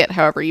can pay it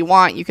however you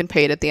want. You can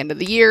pay it at the end of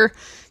the year.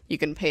 You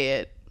can pay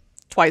it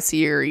twice a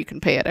year. You can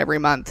pay it every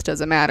month.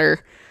 Doesn't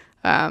matter.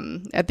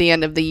 At the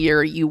end of the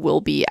year, you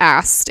will be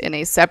asked in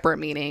a separate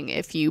meeting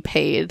if you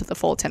paid the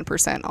full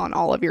 10% on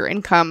all of your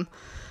income.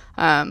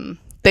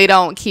 They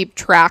don't keep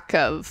track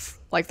of,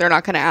 like, they're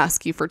not going to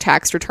ask you for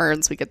tax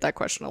returns. We get that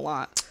question a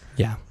lot.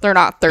 Yeah. They're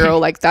not thorough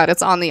like that.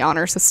 It's on the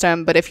honor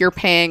system. But if you're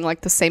paying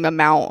like the same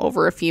amount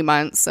over a few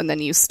months and then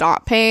you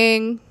stop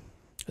paying,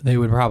 they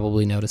would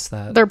probably notice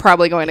that. They're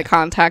probably going to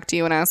contact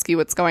you and ask you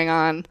what's going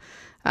on.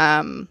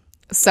 I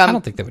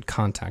don't think they would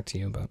contact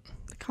you, but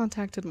they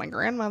contacted my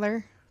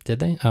grandmother. Did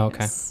they? Oh, okay.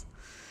 Yes.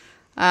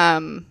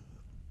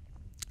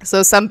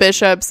 So some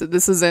bishops,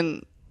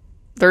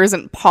 there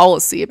isn't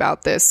policy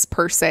about this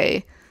per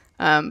se.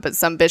 But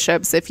some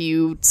bishops, if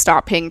you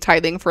stop paying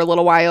tithing for a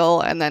little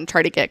while and then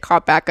try to get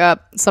caught back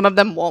up, some of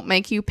them won't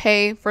make you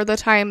pay for the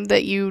time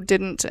that you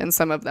didn't, and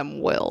some of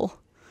them will.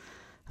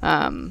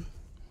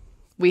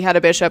 We had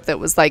a bishop that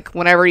was like,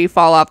 whenever you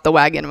fall off the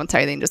wagon with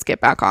tithing, just get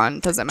back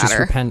on. Doesn't matter. Just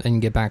repent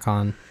and get back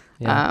on.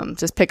 Yeah.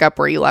 Just pick up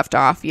where you left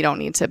off. You don't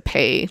need to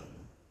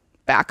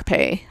back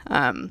pay.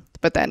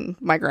 But then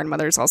my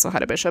grandmother's also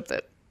had a bishop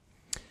that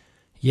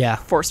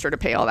forced her to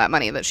pay all that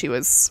money that she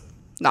was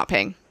not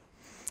paying.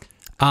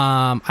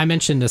 I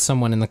mentioned to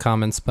someone in the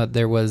comments, but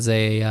there was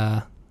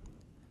they'll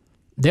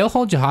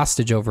hold you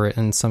hostage over it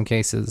in some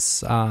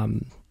cases.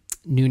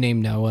 New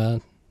name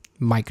Noah,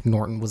 Mike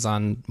Norton, was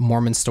on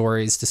Mormon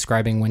Stories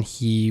describing when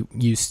he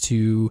used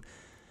to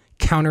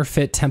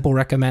counterfeit temple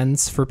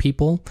recommends for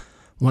people.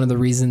 One of the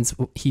reasons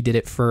he did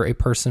it for a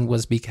person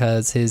was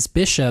because his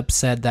bishop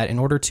said that in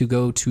order to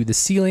go to the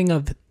sealing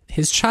of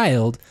his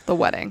child, the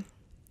wedding,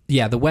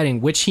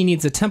 which he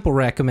needs a temple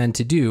recommend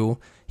to do,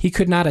 he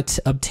could not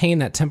obtain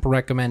that temple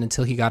recommend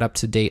until he got up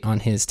to date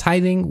on his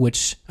tithing,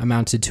 which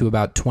amounted to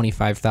about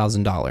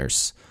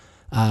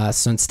 $25,000.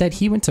 So instead,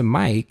 he went to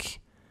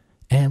Mike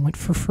and went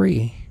for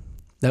free.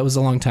 That was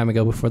a long time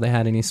ago before they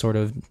had any sort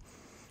of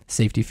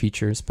safety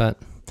features. But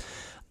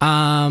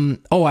I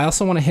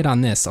also want to hit on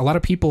this. A lot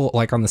of people,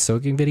 like on the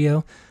soaking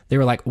video, they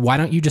were like, "Why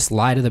don't you just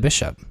lie to the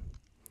bishop?"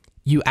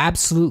 You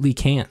absolutely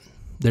can.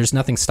 There's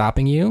nothing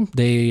stopping you.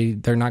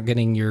 They're not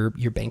getting your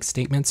bank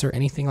statements or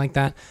anything like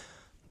that.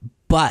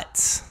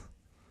 But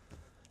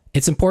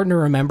it's important to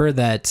remember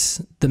that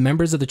the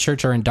members of the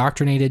church are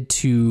indoctrinated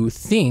to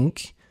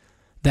think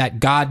that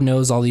God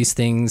knows all these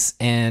things,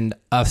 and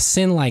a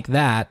sin like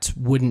that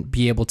wouldn't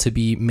be able to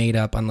be made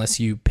up unless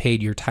you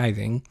paid your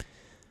tithing,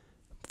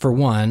 for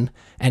one.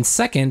 And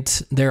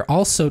second, they're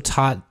also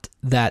taught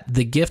that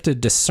the gift of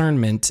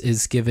discernment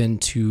is given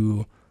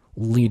to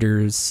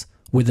leaders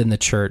within the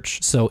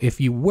church. So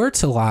if you were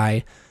to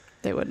lie,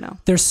 they would know.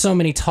 There's so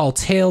many tall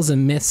tales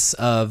and myths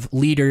of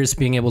leaders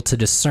being able to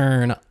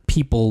discern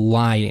people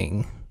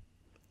lying.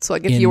 So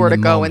like if you were to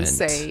go and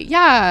say,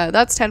 yeah,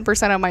 that's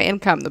 10% of my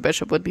income, the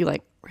bishop would be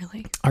like,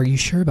 really? Are you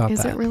sure about that?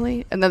 Is it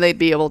really? And then they'd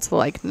be able to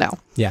like, no.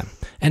 Yeah.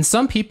 And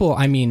some people,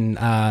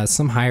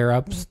 some higher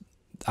ups,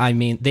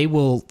 they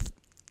will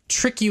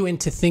trick you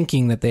into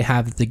thinking that they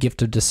have the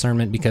gift of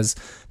discernment because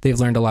they've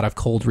learned a lot of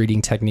cold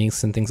reading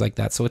techniques and things like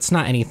that. So it's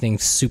not anything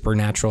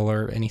supernatural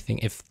or anything.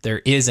 If there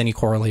is any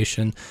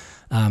correlation,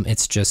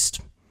 it's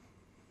just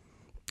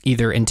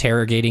either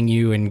interrogating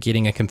you and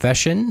getting a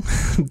confession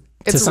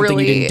to something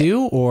you didn't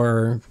do,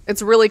 or...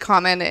 It's really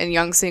common in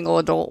young single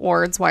adult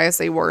wards,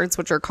 YSA wards,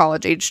 which are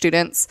college age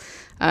students.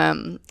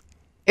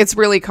 It's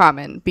really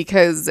common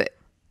because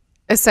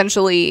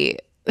essentially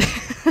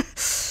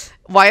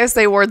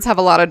YSA wards have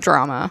a lot of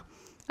drama.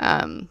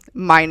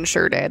 Mine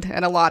sure did.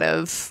 And a lot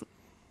of...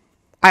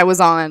 I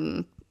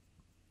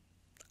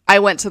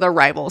went to the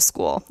rival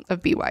school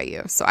of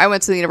BYU. So I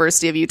went to the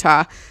University of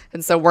Utah.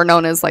 And so we're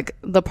known as like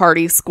the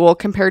party school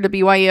compared to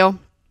BYU,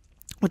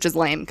 which is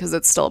lame because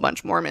it's still a bunch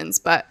of Mormons.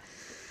 But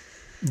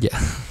yeah,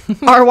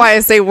 our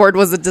YSA ward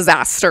was a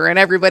disaster and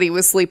everybody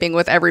was sleeping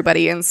with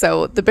everybody. And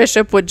so the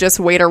bishop would just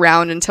wait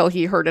around until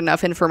he heard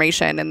enough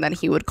information and then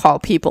he would call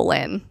people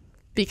in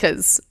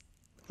because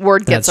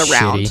word gets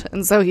around. Shitty.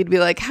 And so he'd be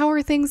like, how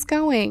are things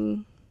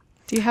going?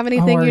 Do you have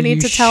anything you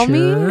need to tell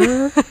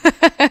me?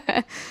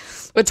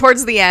 But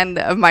towards the end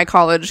of my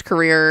college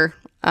career,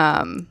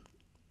 I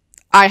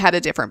had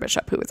a different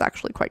bishop who was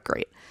actually quite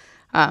great.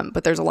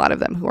 But there's a lot of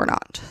them who are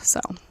not.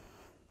 So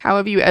how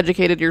have you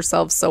educated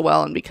yourself so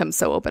well and become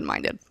so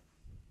open-minded?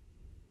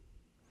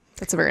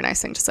 That's a very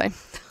nice thing to say.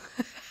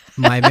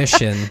 My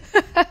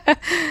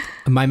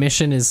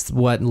mission is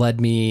what led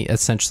me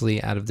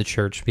essentially out of the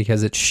church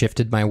because it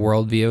shifted my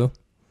worldview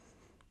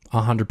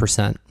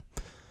 100%.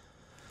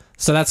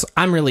 So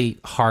I'm really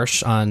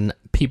harsh on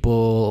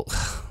people.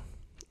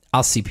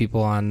 I'll see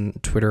people on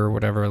Twitter or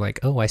whatever like,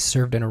 oh, I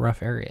served in a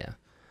rough area.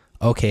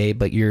 Okay,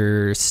 but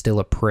you're still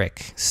a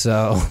prick.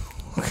 So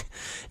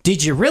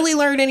did you really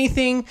learn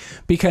anything?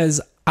 Because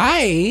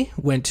I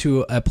went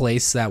to a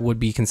place that would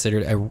be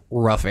considered a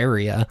rough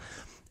area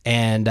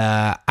And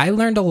I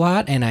learned a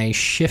lot, and I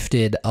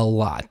shifted a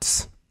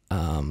lot.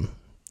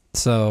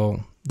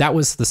 So that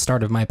was the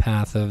start of my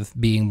path of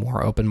being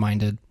more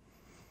open-minded.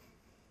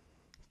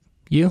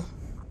 You?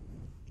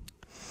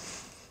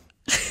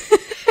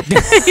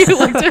 You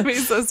looked at me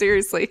so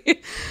seriously.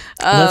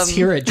 Let's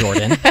hear it,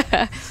 Jordan.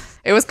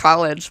 It was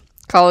college.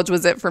 College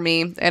was it for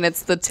me, and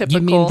it's the typical.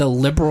 You mean the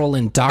liberal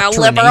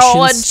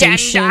indoctrination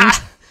station?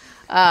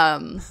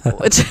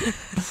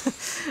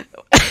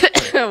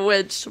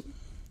 Which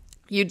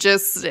you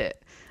just.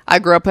 I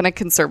grew up in a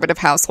conservative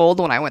household.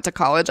 When I went to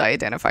college, I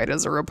identified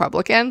as a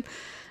Republican,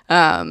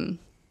 and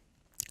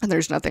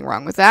there's nothing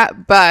wrong with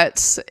that.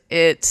 But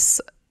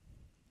it's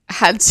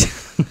had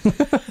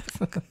to.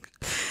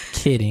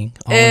 Kidding,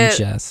 all in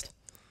jest.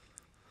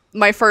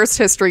 My first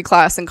history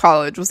class in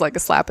college was like a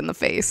slap in the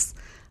face,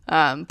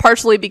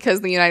 partially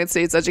because the United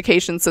States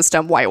education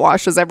system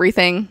whitewashes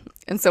everything.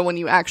 And so when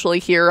you actually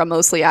hear a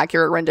mostly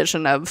accurate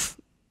rendition of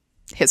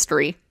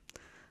history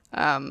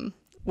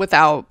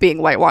without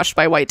being whitewashed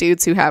by white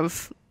dudes who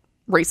have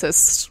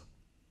racist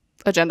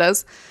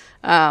agendas,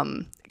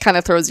 kind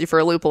of throws you for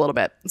a loop a little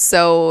bit.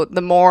 So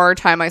the more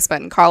time I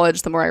spent in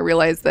college, the more I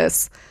realized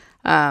this.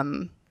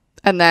 And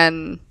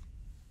then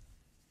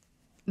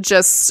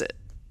just,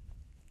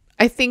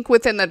 I think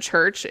within the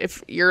church,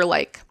 if you're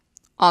like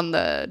on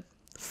the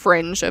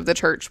fringe of the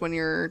church when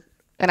you're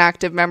an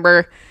active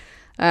member,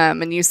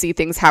 and you see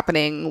things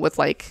happening with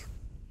like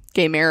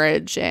gay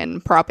marriage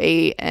and Prop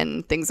 8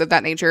 and things of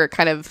that nature, it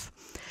kind of,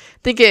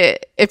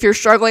 if you're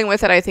struggling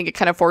with it, I think it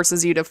kind of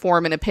forces you to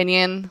form an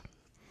opinion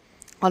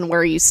on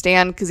where you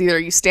stand, because either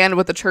you stand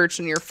with the church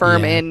and you're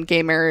firm in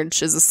gay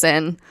marriage is a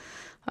sin.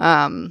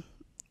 And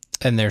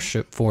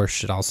therefore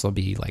should also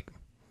be like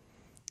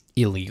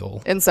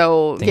illegal. And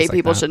so gay like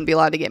people that. shouldn't be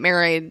allowed to get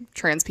married.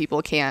 Trans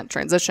people can't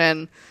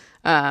transition.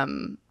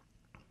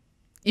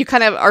 You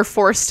kind of are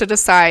forced to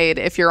decide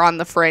if you're on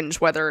the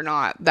fringe, whether or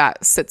not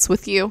that sits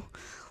with you,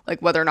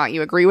 like whether or not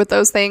you agree with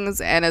those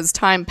things. And as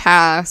time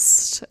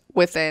passed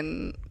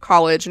within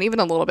college and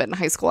even a little bit in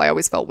high school, I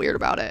always felt weird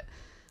about it.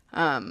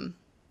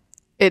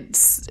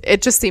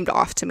 It just seemed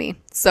off to me.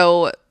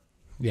 So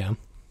yeah.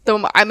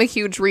 Though I'm a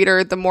huge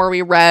reader, the more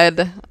we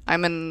read,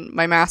 I'm in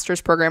my master's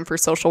program for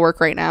social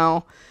work right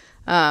now.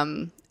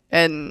 And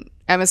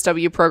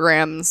MSW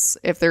programs,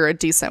 if they're a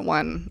decent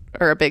one,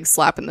 are a big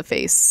slap in the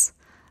face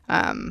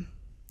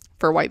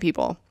for white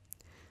people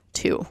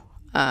too.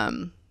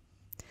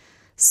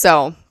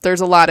 So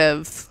there's a lot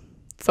of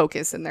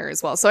focus in there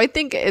as well. So I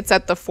think it's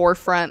at the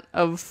forefront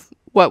of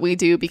what we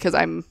do because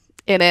I'm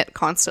in it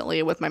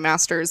constantly with my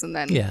master's, and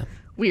then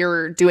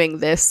we're doing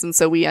this. And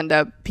so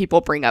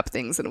people bring up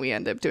things and we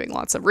end up doing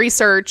lots of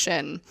research.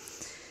 And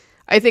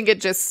I think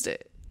it just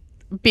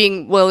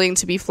being willing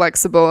to be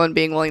flexible and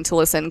being willing to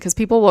listen, because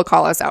people will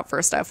call us out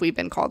for stuff. We've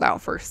been called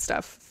out for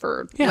stuff,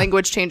 for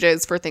language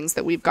changes, for things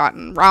that we've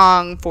gotten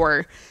wrong,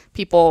 for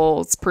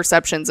people's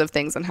perceptions of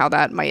things and how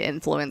that might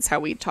influence how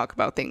we talk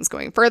about things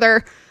going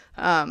further.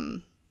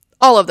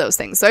 All of those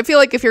things. So I feel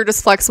like if you're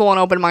just flexible and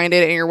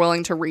open-minded and you're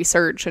willing to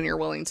research and you're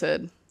willing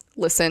to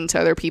listen to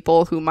other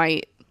people who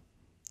might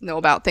know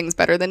about things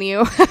better than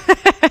you.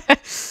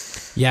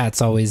 Yeah,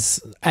 it's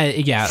always,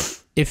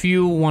 if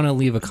you want to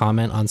leave a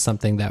comment on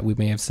something that we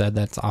may have said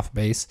that's off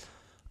base,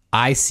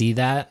 I see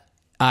that,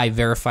 I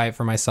verify it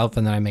for myself,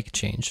 and then I make a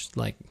change.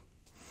 Like,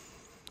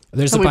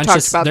 there's a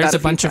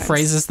bunch of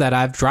phrases that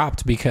I've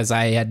dropped because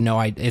I had no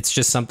idea. It's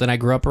just something I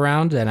grew up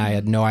around and I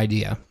had no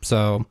idea.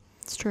 So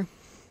it's true.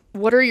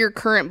 What are your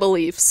current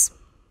beliefs?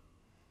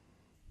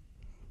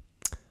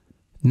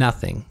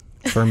 Nothing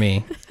for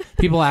me.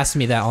 People ask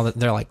me that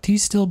they're like, do you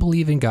still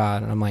believe in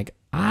God? And I'm like,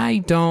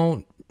 I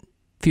don't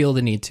feel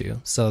the need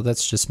to. So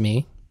that's just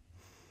me.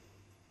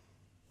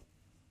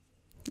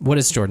 What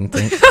does Jordan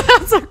think?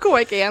 That's a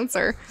quick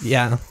answer.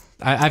 Yeah.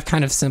 I've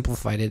kind of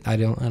simplified it. I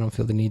don't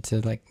feel the need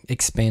to like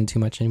expand too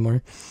much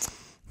anymore.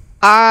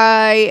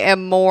 I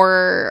am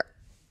more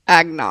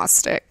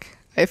agnostic.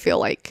 I feel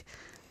like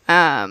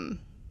there's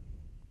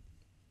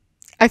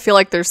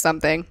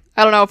something.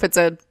 I don't know if it's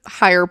a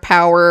higher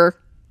power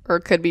or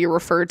it could be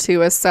referred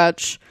to as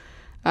such.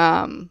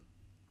 I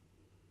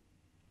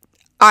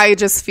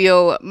just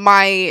feel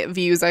my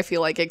views, I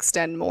feel like,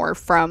 extend more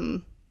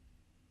from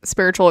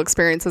spiritual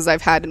experiences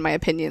I've had in my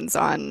opinions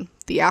on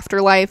the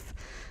afterlife,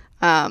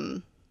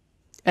 and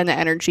the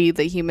energy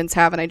that humans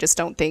have. And I just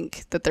don't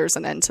think that there's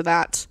an end to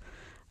that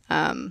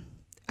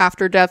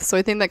after death. So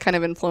I think that kind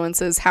of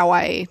influences how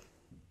I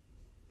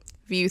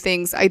view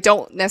things. I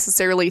don't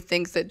necessarily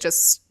think that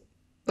just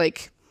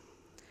like,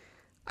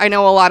 I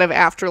know a lot of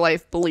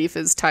afterlife belief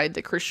is tied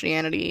to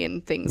Christianity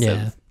and things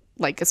of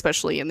like,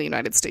 especially in the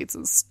United States,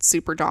 is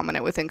super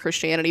dominant within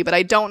Christianity, but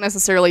I don't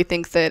necessarily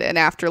think that an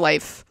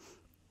afterlife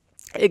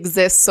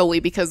exists solely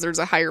because there's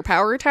a higher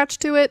power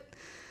attached to it.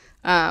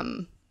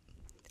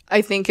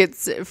 I think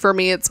for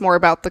me, it's more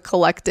about the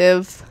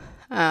collective.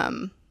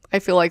 I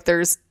feel like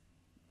there's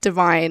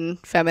divine,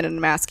 feminine,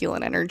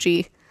 masculine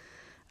energy.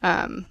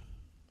 I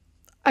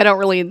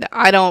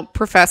don't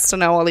profess to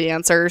know all the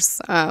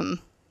answers.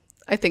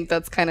 I think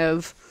that's kind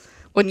of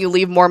when you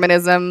leave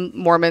Mormonism,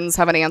 Mormons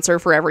have an answer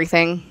for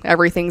everything.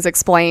 Everything's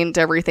explained.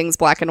 Everything's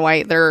black and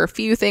white. There are a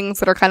few things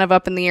that are kind of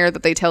up in the air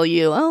that they tell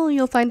you, oh,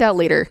 you'll find out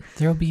later.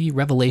 There'll be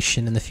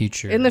revelation in the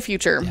future. In the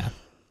future. Yeah.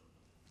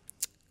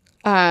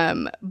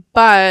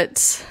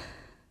 But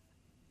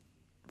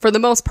for the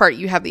most part,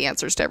 you have the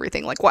answers to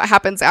everything. Like, what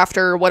happens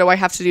after? What do I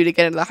have to do to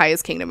get into the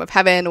highest kingdom of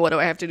heaven? What do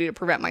I have to do to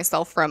prevent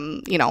myself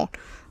from,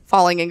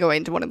 falling and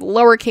going to one of the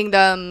lower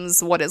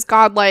kingdoms? What is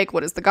God like?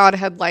 What is the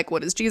Godhead like?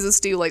 What does Jesus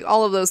do? Like,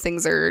 all of those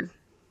things are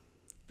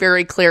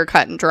very clear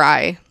cut and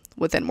dry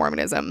within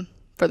Mormonism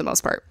for the most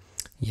part.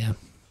 Yeah.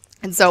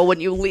 And so when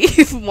you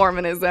leave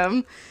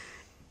Mormonism,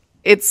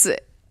 this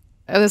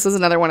is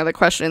another one of the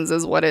questions,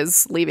 is what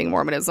is leaving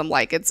Mormonism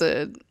like? It's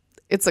a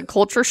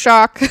culture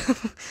shock.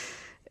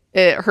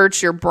 It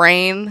hurts your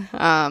brain.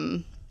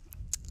 I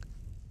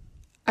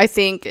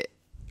think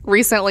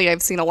recently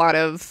I've seen a lot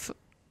of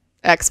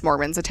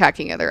ex-Mormons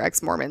attacking other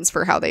ex-Mormons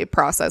for how they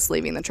process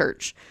leaving the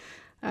church.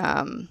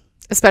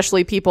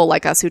 Especially people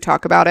like us who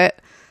talk about it.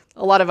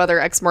 A lot of other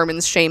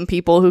ex-Mormons shame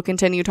people who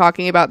continue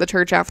talking about the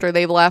church after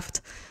they've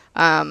left.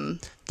 Yeah,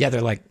 they're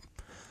like,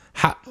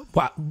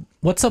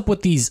 what's up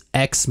with these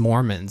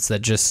ex-Mormons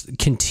that just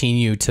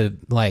continue to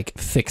like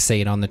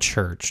fixate on the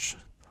church?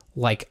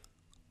 Like,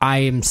 I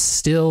am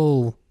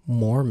still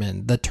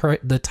Mormon.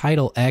 The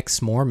title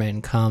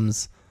ex-Mormon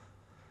comes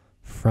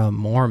from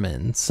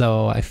Mormon,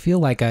 so I feel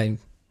like I'm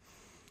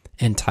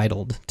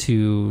entitled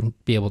to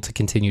be able to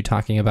continue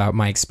talking about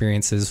my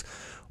experiences,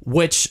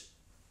 which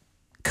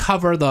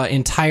cover the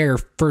entire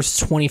first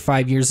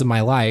 25 years of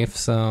my life.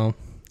 So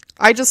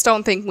I just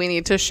don't think we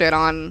need to shit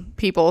on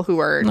people who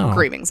are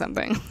grieving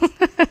something.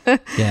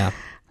 Yeah.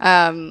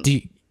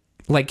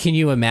 Can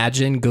you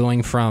imagine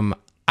going from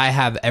I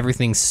have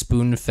everything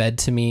spoon-fed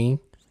to me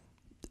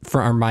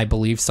for my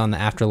beliefs on the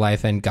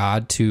afterlife and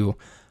God to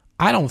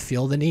I don't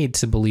feel the need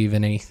to believe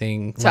in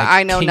anything. So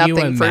I know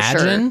nothing for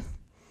sure.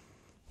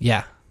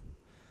 Yeah.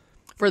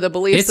 For the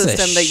belief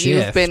system that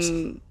you've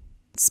been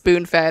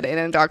spoon-fed and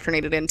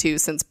indoctrinated into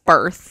since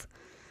birth.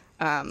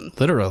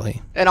 Literally.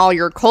 And all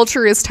your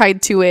culture is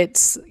tied to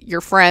it.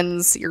 Your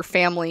friends, your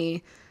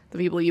family, the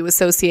people you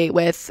associate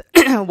with,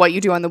 what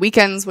you do on the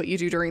weekends, what you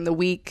do during the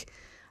week,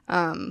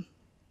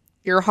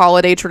 your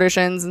holiday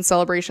traditions and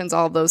celebrations,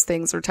 all of those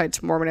things are tied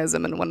to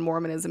Mormonism. And when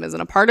Mormonism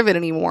isn't a part of it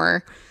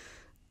anymore,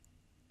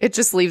 it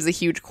just leaves a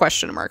huge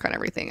question mark on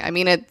everything. I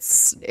mean,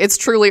 it's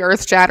truly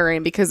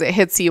earth-shattering because it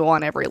hits you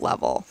on every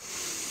level.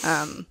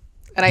 And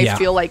I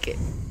feel like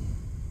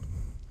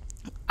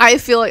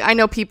I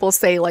know people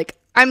say, like,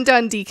 I'm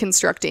done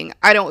deconstructing.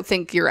 I don't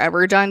think you're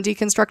ever done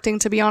deconstructing,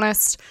 to be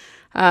honest.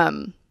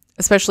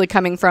 Especially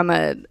coming from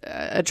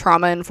a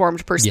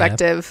trauma-informed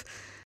perspective. Yeah.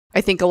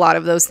 I think a lot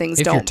of those things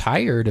if don't. If you're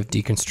tired of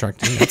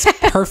deconstructing, that's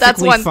perfectly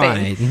that's one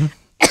fine. Thing.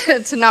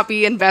 To not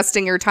be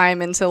investing your time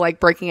into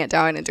like breaking it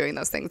down and doing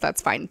those things,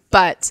 that's fine.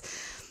 But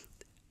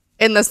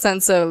in the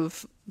sense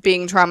of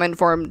being trauma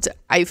informed,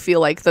 I feel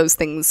like those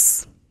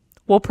things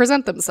will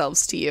present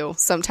themselves to you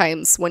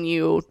sometimes when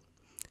you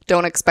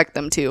don't expect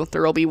them to.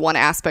 There will be one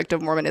aspect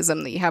of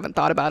Mormonism that you haven't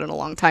thought about in a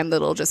long time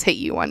that'll just hit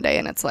you one day,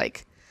 and it's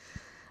like,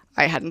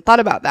 I hadn't thought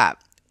about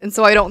that. And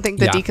so I don't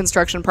think the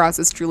deconstruction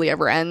process truly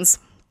ever ends.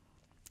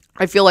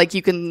 I feel like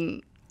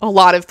a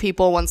lot of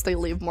people, once they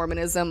leave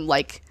Mormonism,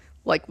 like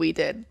we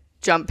did,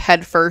 jump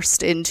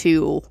headfirst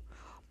into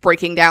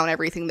breaking down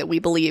everything that we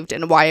believed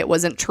and why it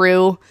wasn't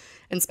true,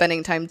 and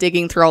spending time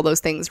digging through all those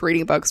things,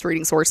 reading books,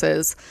 reading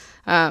sources,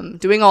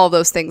 doing all of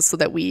those things so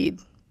that we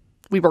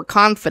were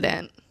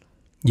confident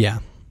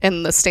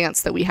in the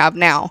stance that we have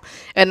now.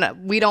 And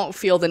we don't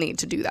feel the need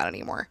to do that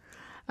anymore.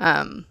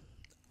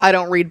 I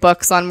don't read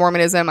books on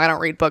Mormonism. I don't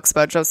read books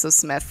about Joseph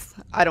Smith.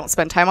 I don't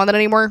spend time on that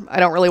anymore.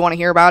 I don't really want to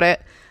hear about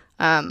it.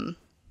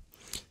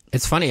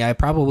 It's funny. I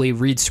probably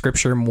read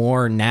scripture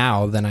more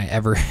now than I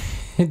ever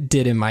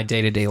did in my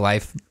day-to-day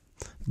life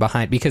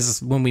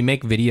because when we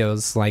make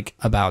videos like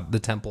about the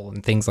temple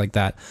and things like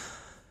that,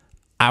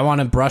 I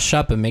want to brush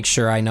up and make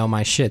sure I know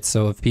my shit.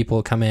 So if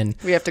people come in,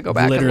 we have to go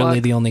back. Literally, and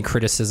look. The only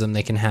criticism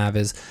they can have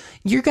is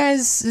your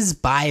guys'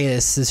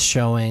 bias is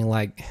showing.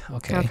 Like,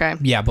 okay,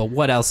 yeah, but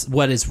what else?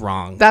 What is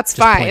wrong? That's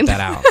Just fine. Point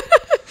that out.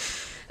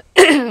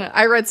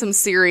 I read some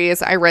series.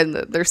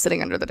 They're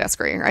sitting under the desk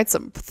right here. I read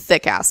some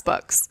thick ass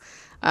books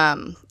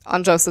on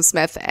Joseph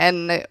Smith,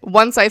 and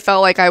once I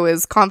felt like I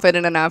was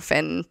confident enough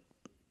in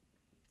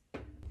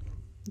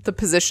the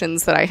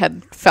positions that I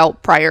had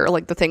felt prior,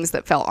 like the things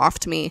that fell off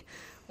to me.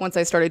 Once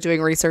I started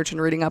doing research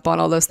and reading up on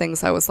all those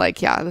things, I was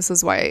like, yeah, this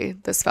is why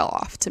this fell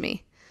off to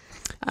me.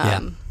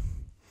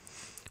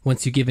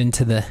 Once you give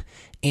into the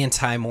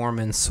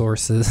anti-Mormon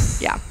sources.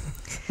 Yeah.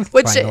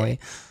 Which finally.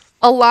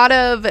 A lot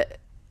of,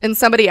 and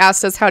somebody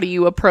asked us, how do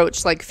you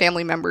approach like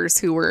family members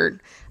who were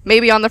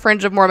maybe on the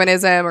fringe of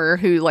Mormonism or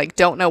who like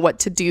don't know what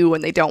to do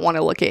and they don't want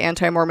to look at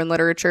anti-Mormon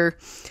literature?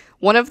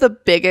 One of the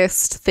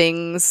biggest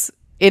things,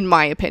 in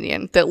my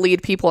opinion, that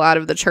lead people out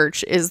of the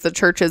church is the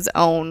church's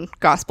own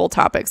gospel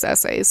topics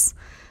essays.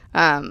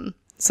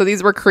 So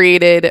these were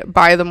created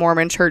by the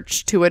Mormon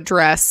church to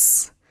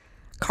address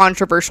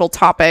controversial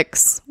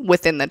topics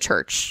within the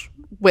church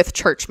with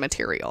church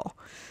material.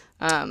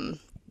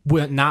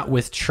 Well, not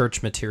with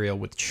church material,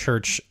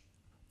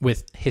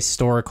 with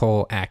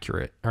historical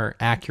accurate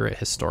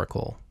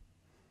historical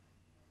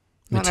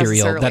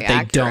material that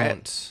they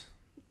don't,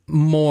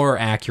 more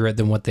accurate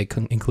than what they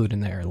include in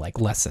there, like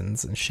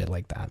lessons and shit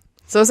like that.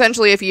 So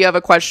essentially, if you have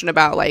a question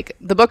about like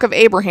the book of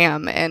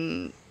Abraham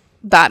and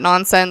that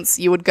nonsense,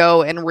 you would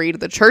go and read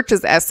the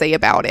church's essay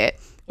about it,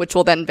 which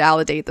will then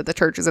validate that the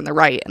church is in the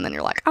right. And then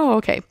you're like, oh,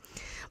 okay.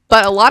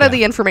 But a lot of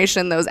the information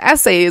in those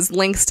essays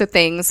links to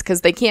things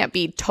because they can't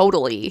be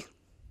totally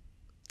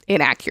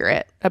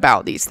inaccurate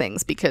about these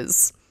things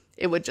because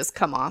it would just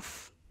come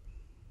off.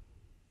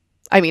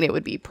 I mean, it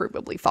would be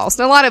provably false.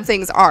 And a lot of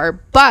things are,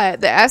 but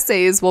the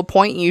essays will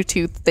point you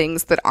to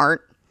things that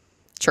aren't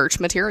church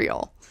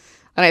material.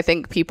 And I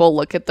think people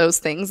look at those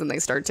things and they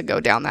start to go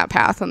down that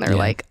path and they're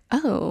like,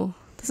 oh,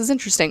 this is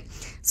interesting.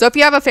 So if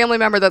you have a family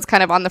member that's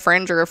kind of on the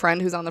fringe or a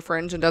friend who's on the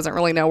fringe and doesn't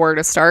really know where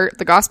to start,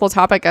 the gospel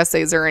topic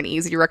essays are an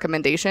easy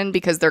recommendation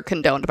because they're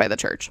condoned by the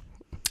church.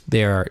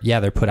 They're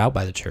put out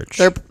by the church.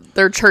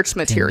 They're church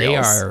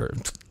materials. And they are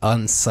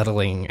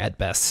unsettling at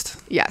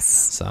best. Yes.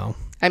 So,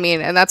 I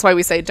mean, and that's why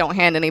we say don't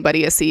hand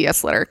anybody a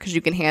CES letter, because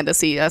you can hand a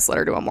CES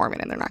letter to a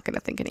Mormon and they're not going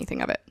to think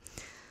anything of it.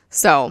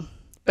 So,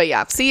 but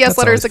yeah, CES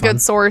letter is a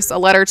good source. A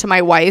letter to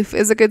my wife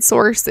is a good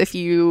source if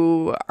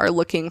you are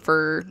looking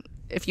for,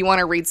 if you want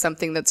to read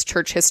something that's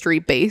church history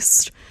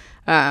based.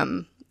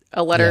 A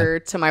letter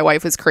to my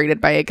wife was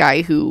created by a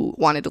guy who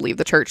wanted to leave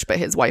the church, but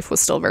his wife was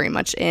still very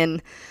much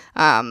in.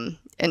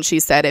 And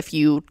she said, if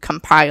you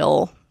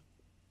compile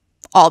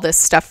all this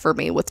stuff for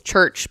me with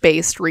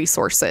church-based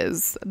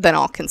resources, then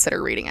I'll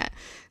consider reading it.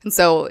 And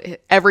so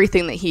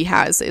everything that he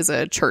has is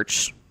a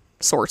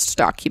church-sourced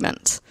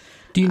document.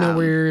 Do you know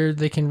where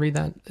they can read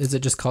that? Is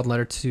it just called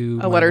Letter to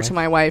My Wife? To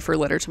my Wife or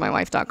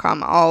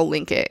lettertomywife.com. I'll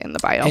link it in the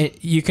bio. And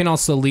you can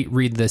also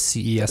read the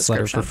CES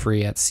letter for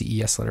free at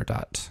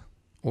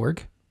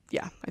cesletter.org.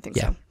 Yeah, I think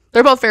so.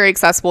 They're both very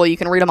accessible. You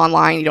can read them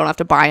online. You don't have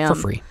to buy them.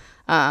 For free.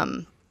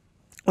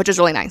 Which is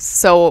really nice.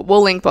 So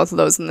we'll link both of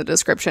those in the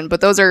description.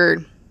 But those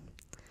are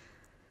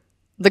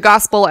the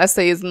gospel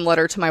essays and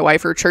Letter to My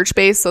Wife are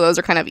church-based. So those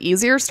are kind of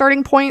easier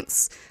starting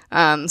points.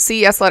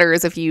 CES letter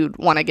is if you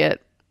want to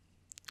get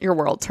your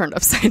world turned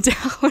upside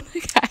down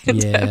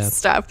kind of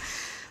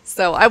stuff.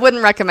 So I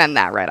wouldn't recommend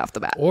that right off the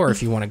bat. Or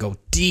if you want to go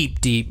deep,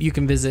 you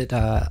can visit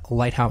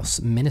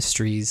Lighthouse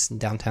Ministries in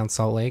downtown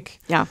Salt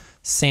Lake. Yeah.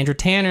 Sandra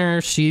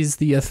Tanner, she's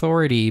the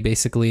authority,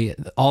 basically.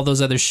 All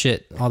that other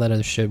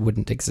shit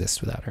wouldn't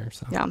exist without her.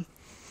 So. Yeah.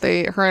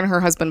 Her and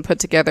her husband put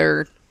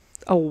together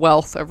a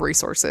wealth of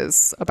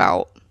resources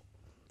about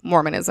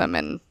Mormonism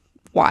and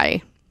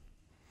why.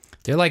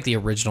 They're like the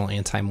original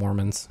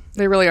anti-Mormons.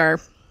 They really are.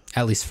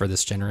 At least for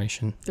this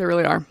generation. They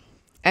really are.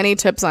 Any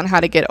tips on how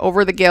to get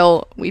over the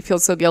guilt? We feel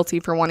so guilty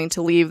for wanting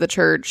to leave the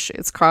church.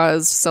 It's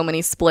caused so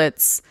many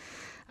splits.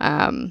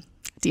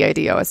 DID,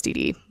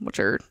 OSDD, which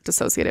are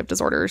dissociative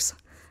disorders.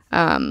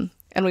 And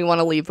we want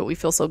to leave, but we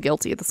feel so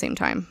guilty at the same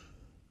time.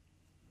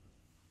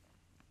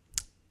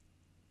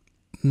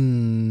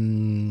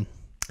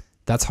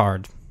 That's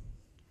hard.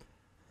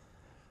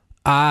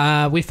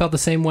 We felt the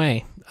same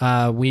way.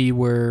 We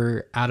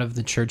were out of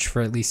the church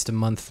for at least a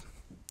month,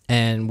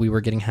 and we were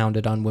getting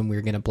hounded on when we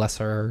were going to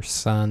bless our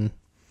son.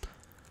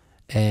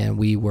 And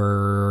we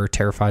were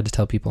terrified to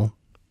tell people.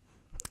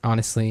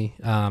 Honestly,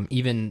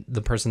 even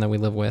the person that we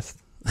live with,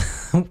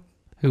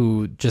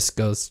 who just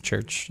goes to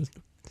church,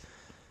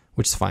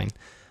 which is fine.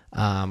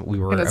 We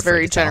were. And it's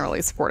very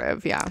generally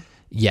supportive. Yeah.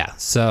 Yeah.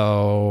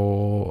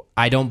 So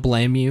I don't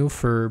blame you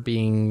for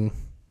being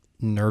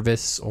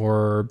nervous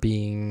or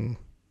being,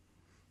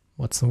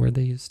 what's the word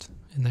they used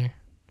in there?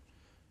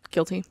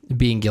 Guilty.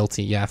 Being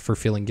guilty. Yeah. For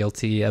feeling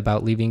guilty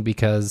about leaving,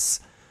 because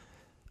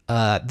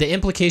the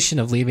implication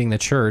of leaving the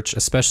church,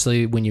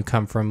 especially when you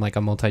come from like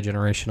a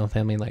multi-generational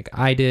family like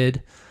I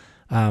did,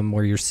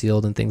 where you're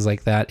sealed and things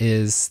like that,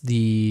 is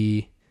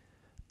the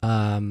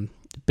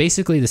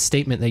basically the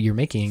statement that you're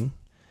making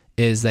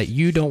is that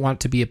you don't want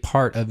to be a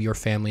part of your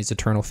family's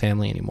eternal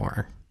family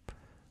anymore.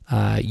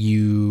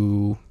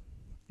 You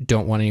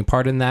don't want any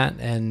part in that,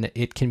 and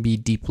it can be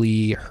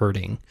deeply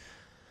hurting.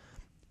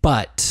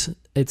 But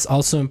it's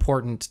also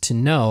important to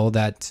know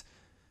that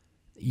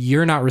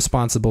you're not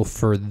responsible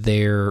for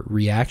their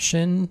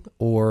reaction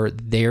or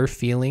their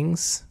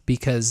feelings,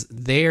 because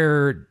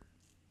they're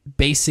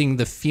basing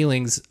the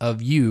feelings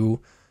of you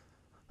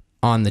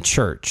on the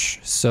church.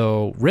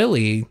 So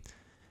really,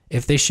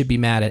 if they should be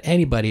mad at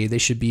anybody, they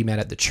should be mad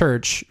at the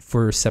church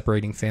for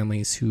separating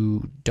families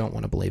who don't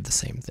want to believe the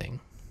same thing.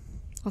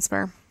 That's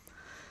fair.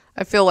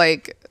 I feel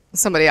like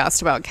somebody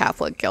asked about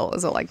Catholic guilt.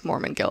 Is it like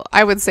Mormon guilt?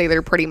 I would say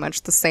they're pretty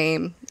much the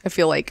same. I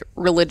feel like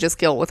religious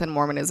guilt within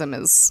Mormonism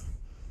is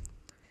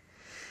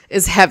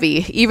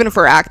heavy, even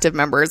for active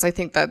members. I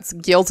think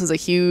guilt is a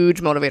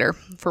huge motivator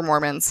for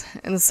Mormons.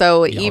 And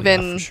so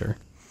for sure.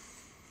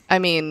 I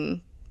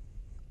mean,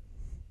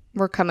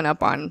 we're coming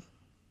up on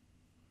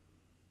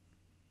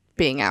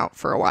being out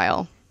for a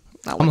while.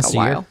 Not like almost a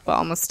while, but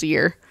almost a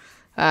year.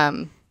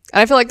 And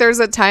I feel like there's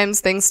at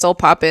times things still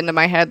pop into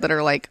my head that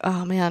are like,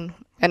 oh man.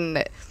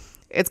 And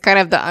it's kind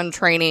of the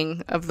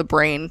untraining of the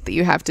brain that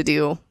you have to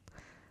do.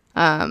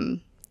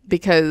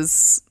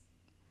 Because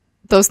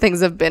those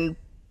things have been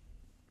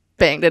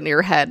banged into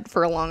your head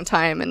for a long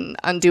time, and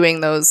undoing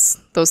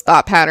those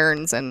thought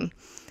patterns, and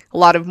a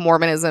lot of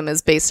Mormonism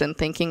is based in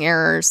thinking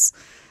errors.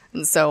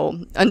 And so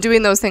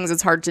undoing those things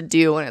is hard to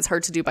do, and it's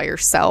hard to do by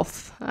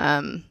yourself.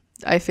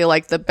 I feel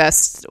like the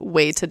best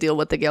way to deal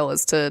with the guilt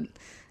is to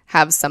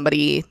have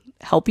somebody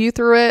help you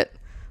through it,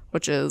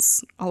 which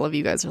is, all of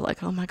you guys are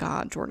like, oh my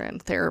God, Jordan,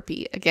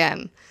 therapy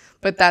again.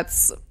 But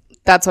that's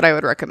what I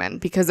would recommend,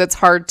 because it's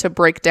hard to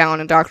break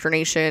down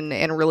indoctrination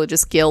and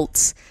religious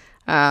guilt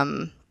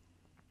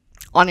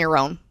on your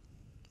own,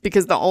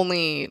 because the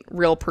only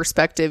real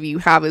perspective you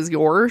have is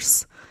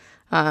yours.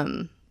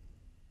 And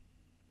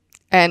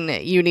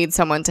you need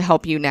someone to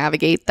help you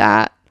navigate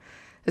that,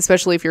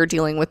 especially if you're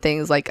dealing with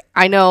things like,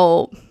 I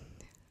know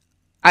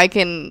I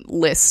can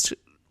list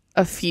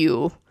a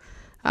few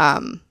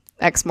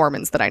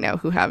ex-Mormons that I know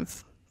who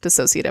have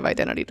dissociative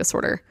identity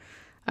disorder.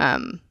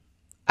 I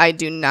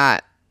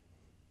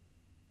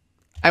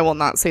will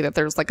not say that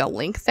there's like a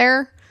link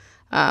there,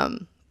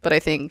 but I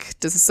think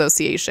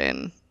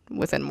disassociation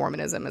within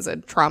Mormonism as a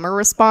trauma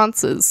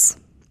response is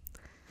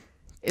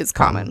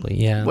common, Probably,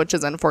 yeah. Which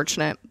is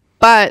unfortunate.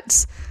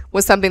 But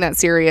with something that's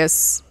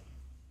serious,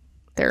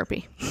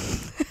 therapy.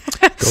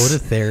 Go to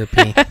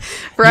therapy.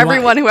 For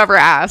everyone who ever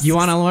asked. You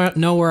want to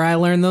know where I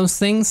learned those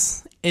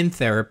things? In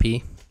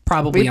therapy.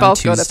 Probably we on both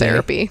Tuesday. go to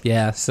therapy.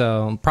 Yeah,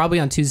 so probably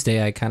on Tuesday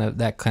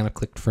that kind of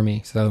clicked for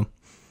me. So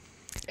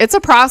it's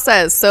a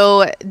process.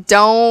 So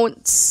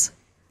don't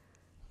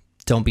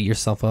beat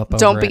yourself up.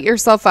 Don't beat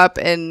yourself up,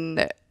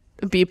 and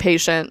be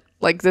patient.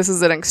 Like, this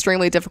is an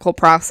extremely difficult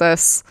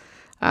process.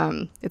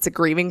 It's a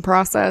grieving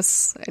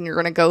process, and you're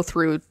going to go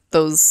through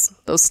those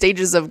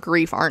stages of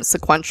grief aren't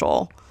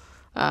sequential.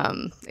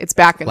 It's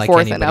back and like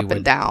forth and up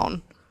and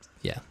down.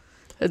 Yeah.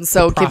 And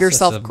so give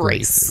yourself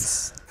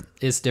grace.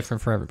 Is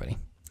different for everybody.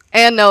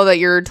 And know that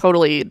you're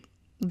totally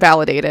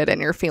validated,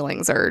 and your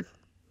feelings are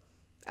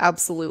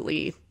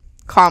absolutely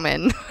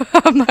common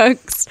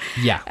amongst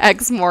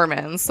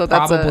ex-Mormons. So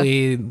that's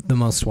probably the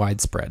most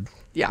widespread.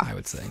 Yeah, I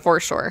would say. For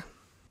sure.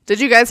 Did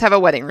you guys have a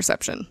wedding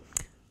reception?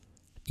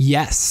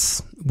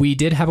 Yes, we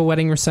did have a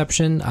wedding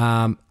reception.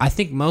 I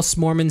think most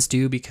Mormons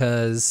do,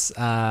 because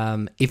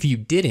if you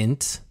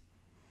didn't,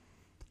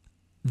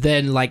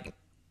 then like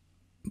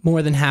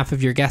more than half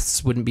of your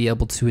guests wouldn't be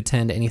able to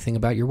attend anything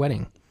about your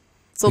wedding,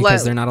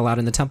 because they're not allowed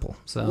in the temple.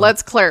 So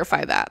let's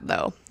clarify that,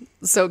 though.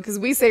 So, because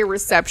we say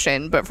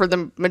reception, but for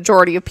the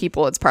majority of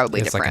people, it's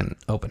probably different. It's like an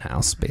open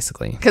house,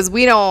 basically. Because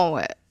we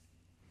don't,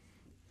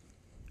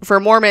 for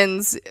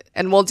Mormons,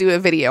 and we'll do a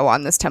video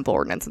on this temple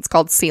ordinance, it's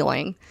called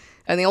sealing.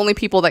 And the only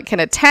people that can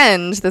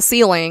attend the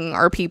sealing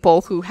are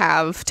people who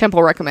have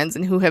temple recommends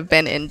and who have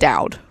been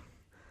endowed,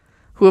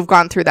 who have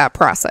gone through that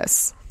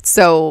process.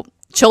 So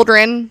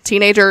children,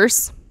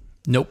 teenagers,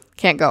 nope,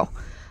 can't go.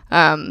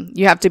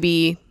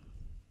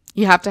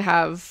 You have to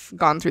have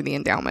gone through the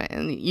endowment.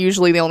 And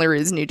usually the only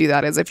reason you do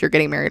that is if you're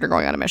getting married or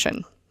going on a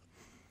mission.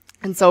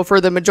 And so for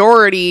the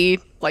majority,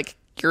 like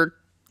your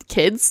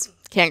kids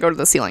can't go to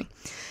the sealing.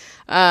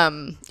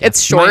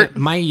 It's short.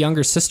 My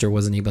younger sister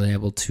wasn't even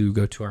able to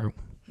go to our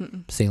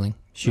sealing.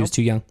 She was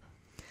too young.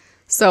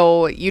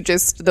 So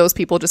those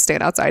people just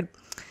stand outside.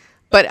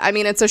 But I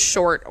mean, it's a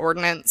short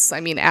ordinance. I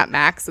mean, at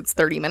max, it's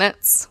 30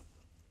 minutes.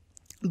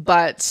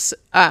 But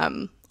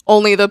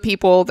only the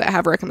people that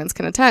have recommends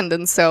can attend.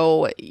 And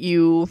so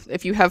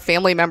if you have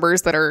family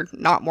members that are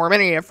not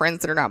Mormon, or you have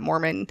friends that are not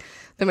Mormon,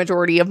 the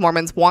majority of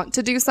Mormons want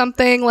to do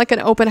something like an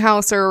open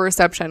house or a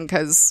reception,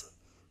 because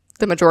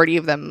the majority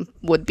of them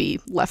would be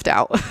left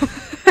out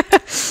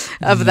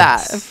of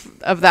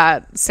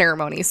that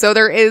ceremony. So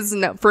there is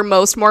for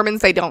most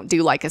Mormons, they don't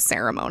do like a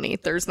ceremony.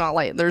 There's not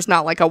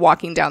like a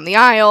walking down the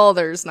aisle.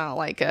 There's not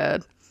like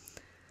a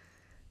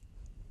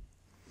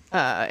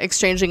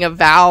exchanging of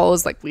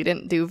vows. Like, we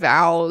didn't do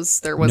vows.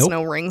 There was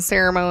no ring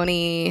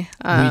ceremony.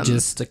 We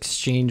just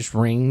exchanged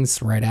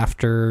rings right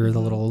after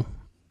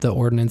the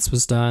ordinance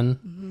was done.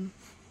 Mm-hmm.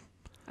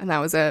 And that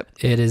was it.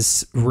 It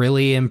is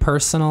really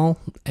impersonal,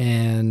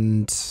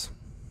 and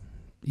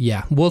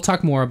yeah, we'll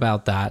talk more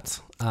about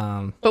that.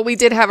 But we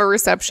did have a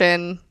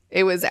reception.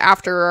 It was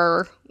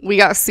after we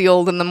got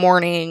sealed in the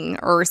morning.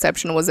 Our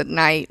reception was at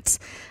night.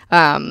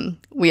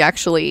 We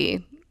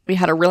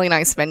had a really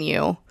nice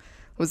venue. It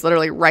was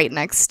literally right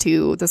next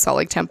to the Salt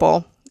Lake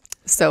Temple.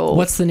 So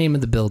what's the name of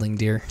the building,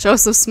 dear?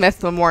 Joseph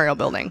Smith Memorial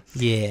Building.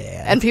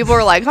 Yeah. And people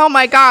were like, oh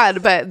my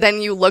God. But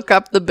then you look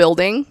up the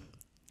building.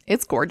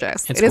 It's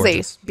gorgeous. It is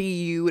a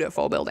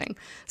beautiful building.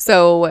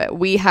 So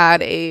we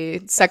had a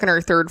second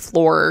or third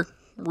floor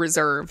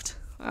reserved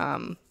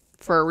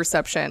for a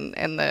reception.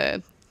 And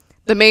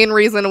the main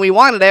reason we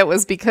wanted it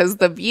was because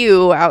the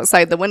view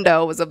outside the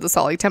window was of the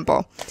Salt Lake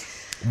Temple.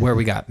 Where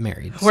we got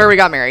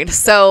married.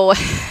 So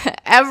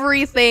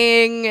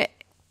everything,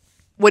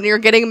 when you're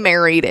getting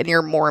married and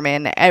you're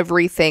Mormon,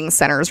 everything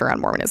centers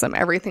around Mormonism.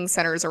 Everything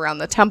centers around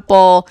the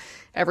temple.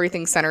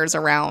 everything centers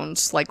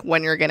around like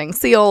when you're getting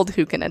sealed,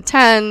 who can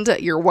attend.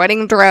 Your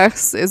wedding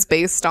dress is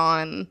based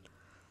on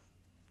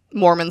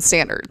Mormon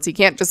standards. You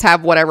can't just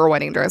have whatever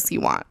wedding dress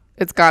you want.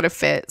 It's got to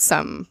fit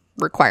some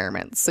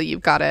requirements. So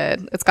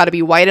it's got to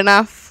be white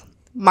enough.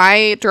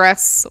 My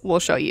dress, will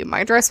show you.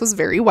 My dress was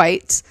very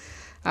white.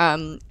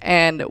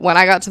 And when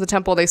I got to the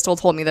temple, they still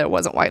told me that it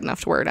wasn't white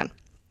enough to wear it in.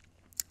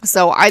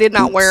 So I did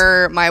not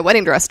wear my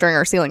wedding dress during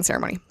our sealing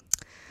ceremony,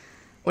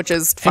 which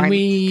is fine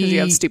because you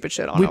have stupid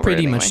shit on. We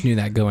pretty much knew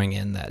that going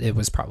in, that it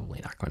was probably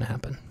not going to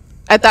happen.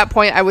 At that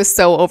point, I was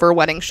so over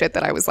wedding shit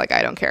that I was like,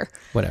 I don't care.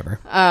 Whatever.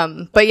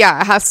 But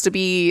yeah, it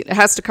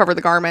has to cover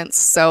the garments.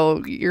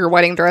 So your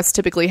wedding dress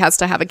typically has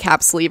to have a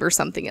cap sleeve or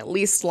something at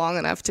least long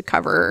enough to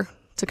cover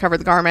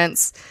the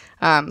garments.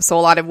 So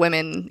a lot of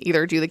women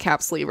either do the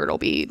cap sleeve or it'll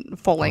be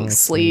full length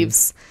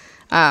sleeves.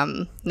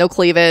 No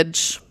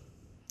cleavage.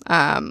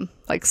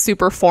 Like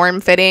super form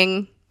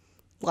fitting.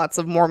 Lots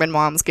of Mormon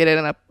moms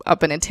get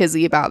up in a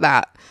tizzy about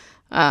that.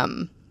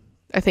 I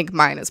think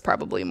mine is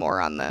probably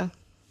more on the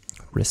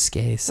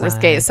risque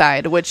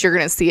side, which you're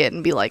going to see it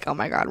and be like, oh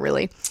my God,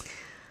 really?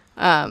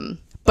 But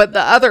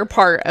the other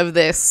part of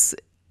this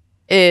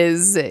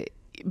is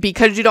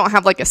because you don't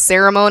have like a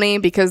ceremony,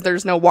 because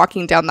there's no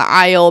walking down the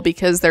aisle,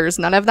 because there's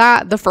none of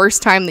that. The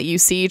first time that you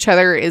see each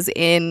other is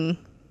in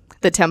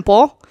the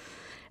temple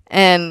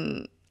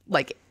and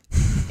like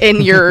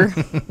in your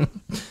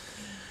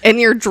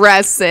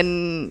dress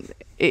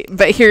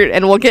but here,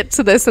 and we'll get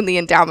to this in the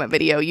endowment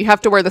video, you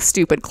have to wear the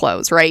stupid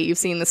clothes, right? You've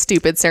seen the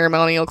stupid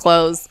ceremonial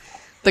clothes,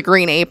 the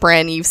green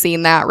apron, you've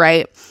seen that,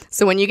 right?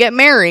 So when you get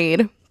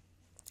married,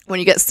 when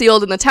you get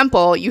sealed in the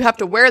temple, you have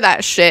to wear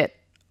that shit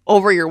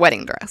over your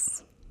wedding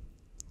dress.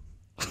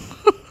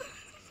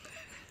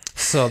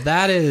 So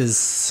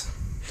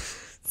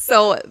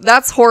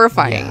that's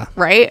horrifying,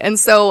 right? And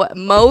so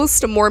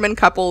most Mormon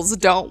couples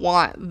don't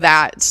want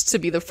that to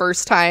be the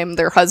first time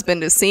their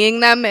husband is seeing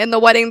them in the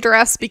wedding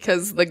dress,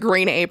 because the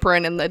green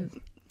apron and the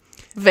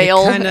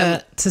veil,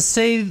 to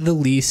say the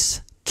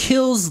least,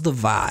 kills the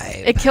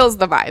vibe. It kills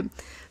the vibe.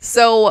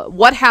 So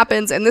what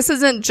happens, and this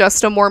isn't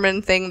just a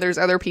Mormon thing, there's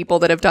other people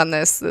that have done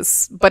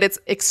this, but it's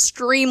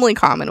extremely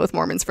common with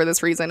Mormons for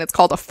this reason. It's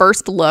called a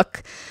first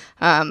look,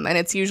 and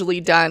it's usually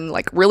done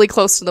like really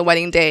close to the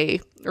wedding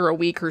day, or a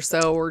week or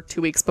so, or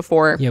 2 weeks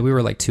before. Yeah, we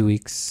were like 2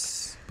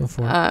 weeks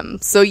before.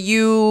 So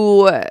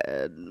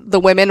the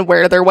women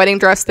wear their wedding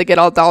dress, they get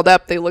all dolled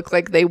up, they look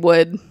like they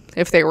would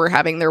if they were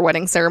having their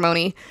wedding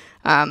ceremony.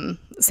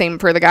 Same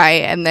for the guy,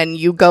 and then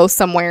you go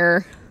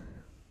somewhere,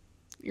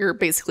 you're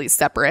basically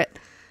separate.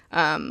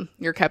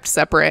 You're kept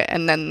separate,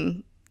 and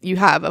then you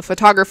have a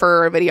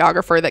photographer or a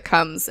videographer that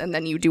comes, and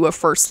then you do a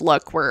first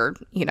look where,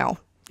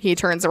 he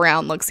turns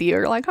around, looks at you,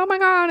 you're like, oh my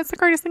God, it's the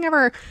greatest thing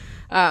ever.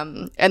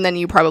 And then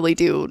you probably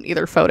do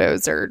either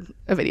photos or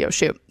a video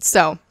shoot.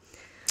 So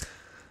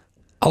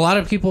a lot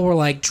of people were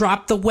like,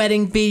 drop the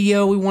wedding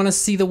video. We want to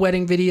see the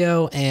wedding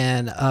video.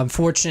 And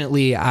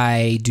unfortunately,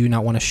 I do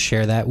not want to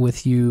share that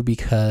with you,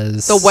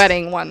 because the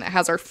wedding one that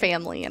has our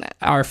family in it.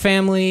 Our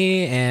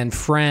family and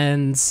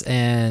friends,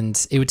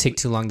 and it would take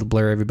too long to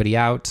blur everybody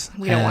out.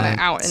 We don't want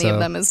to out any of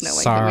them as knowing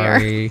who we are.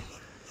 Sorry.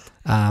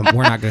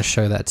 We're not going to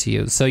show that to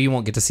you. So you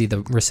won't get to see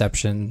the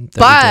reception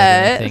that we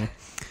did or anything.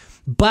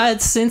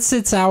 But since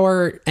it's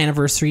our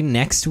anniversary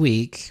next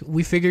week,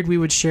 we figured we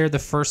would share the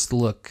first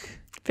look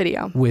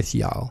video with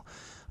y'all.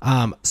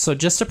 So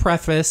just to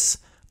preface,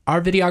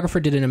 our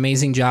videographer did an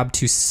amazing job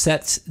to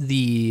set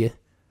the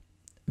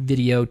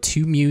video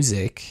to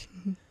music.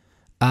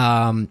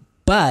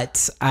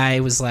 But I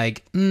was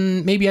like,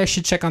 maybe I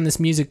should check on this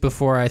music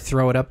before I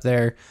throw it up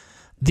there.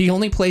 The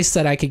only place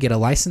that I could get a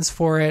license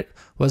for it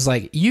was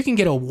like, you can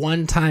get a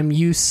one-time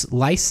use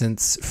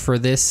license for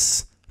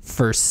this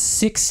for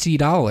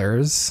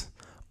 $60,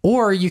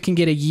 or you can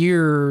get a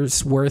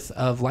year's worth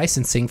of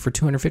licensing for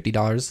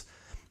 $250.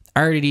 I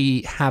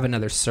already have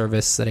another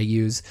service that I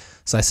use,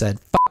 so I said,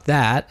 fuck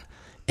that,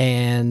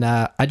 and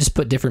I just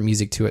put different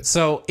music to it.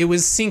 So it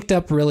was synced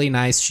up really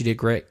nice. She did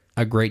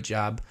a great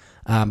job,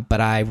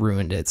 but I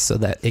ruined it so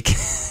that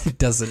it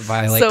doesn't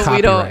violate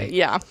copyright.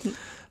 Yeah.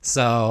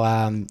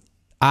 So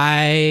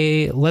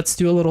let's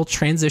do a little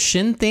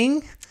transition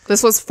thing.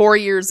 This was 4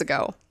 years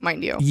ago,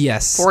 mind you.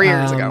 Yes. 4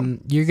 years ago.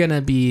 You're going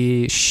to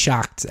be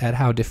shocked at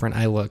how different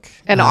I look.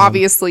 And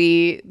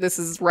obviously, this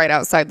is right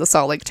outside the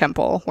Salt Lake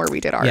Temple where we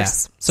did ours. Yeah.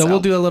 So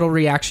we'll do a little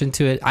reaction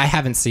to it. I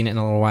haven't seen it in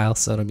a little while,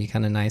 so it'll be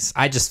kind of nice.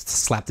 I just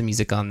slapped the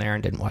music on there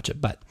and didn't watch it,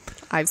 but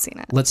I've seen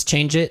it. Let's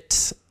change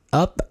it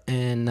up,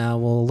 and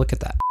we'll look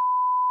at that.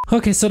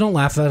 Okay, so don't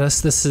laugh at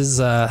us. This is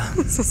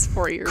this is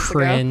 4 years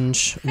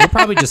cringe. We'll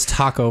probably just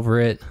talk over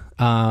it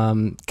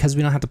because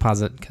we don't have to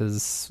pause it,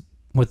 because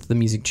with the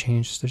music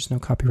change, there's no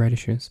copyright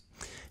issues.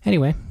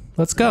 Anyway,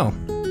 let's go.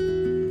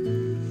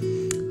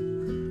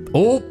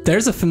 Oh,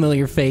 there's a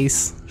familiar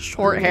face.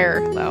 Short hair,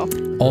 though.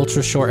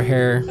 Ultra short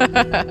hair.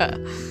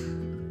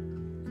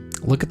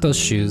 Look at those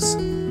shoes.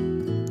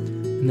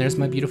 And there's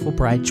my beautiful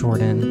bride,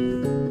 Jordan.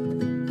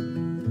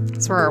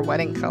 These were our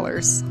wedding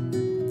colors.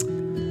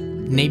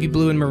 Navy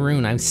blue and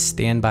maroon. I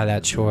stand by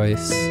that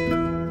choice.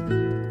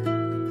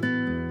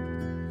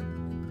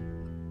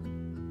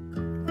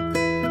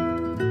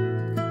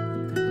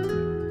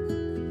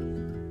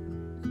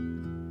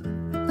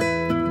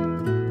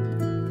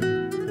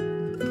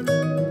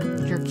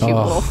 cute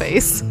little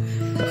face.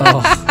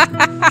 Oh.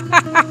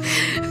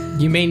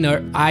 You may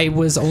know I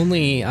was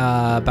only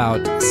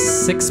about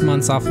 6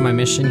 months off my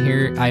mission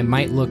here. I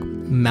might look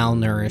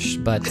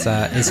malnourished, but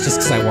it's just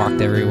because I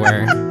walked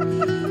everywhere.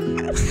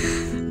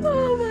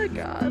 Oh my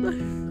god.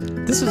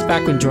 This was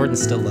back when Jordan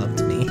still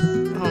loved me.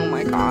 Oh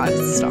my god,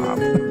 stop.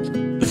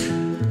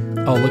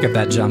 Oh, look at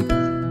that jump.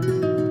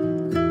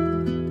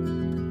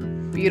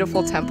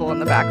 Beautiful temple in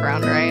the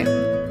background, right?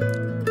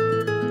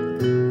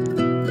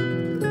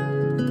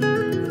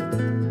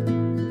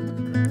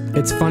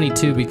 It's funny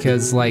too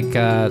because like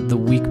the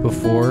week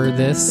before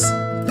this,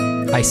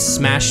 I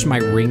smashed my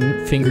ring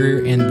finger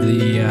in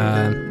the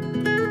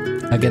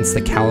against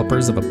the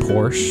calipers of a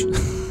Porsche.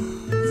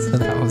 So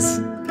that was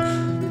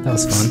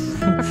fun.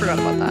 I forgot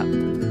about that.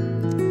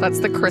 That's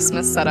the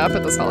Christmas setup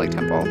at the Salt Lake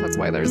Temple. That's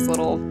why there's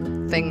little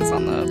things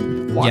on the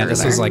water. Yeah,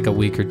 this was like a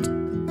week or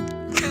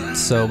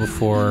so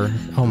before.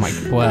 Oh my,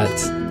 what?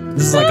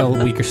 This is like a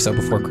week or so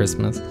before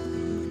Christmas.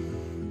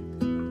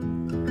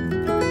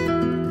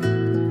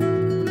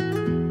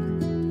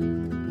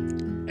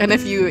 And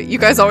if you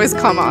guys always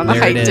comment on the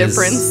There height it is.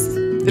 difference,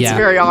 it's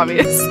very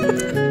obvious.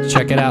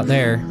 Check it out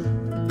there.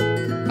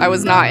 I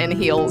was not in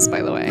heels,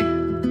 by the way.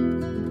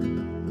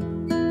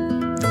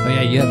 Oh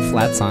yeah, you had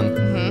flats on.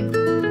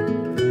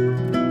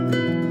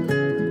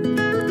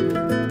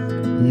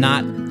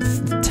 Not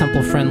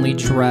temple-friendly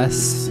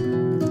dress.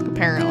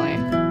 Apparently,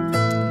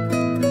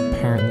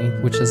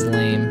 Which is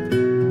lame.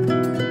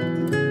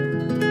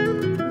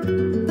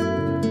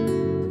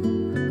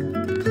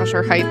 gosh,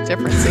 our height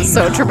difference is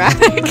so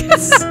dramatic.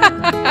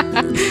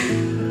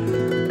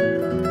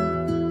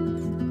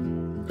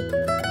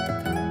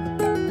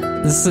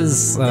 This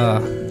is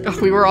Oh,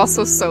 we were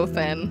also so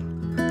thin.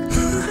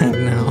 I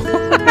know.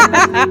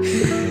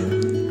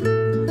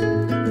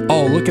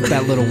 Oh, look at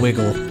that little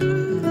wiggle.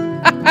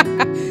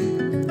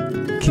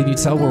 Can you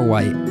tell we're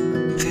white?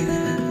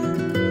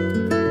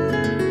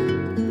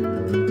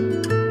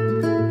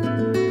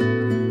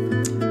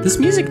 This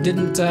music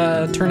didn't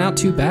turn out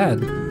too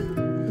bad.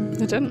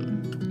 It didn't.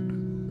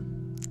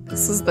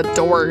 This is the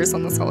doors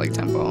on the Salt Lake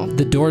Temple.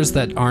 The doors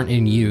that aren't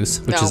in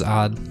use, which is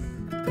odd.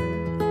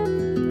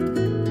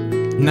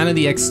 None of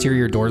the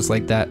exterior doors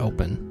like that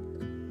open.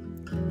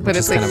 But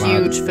it's a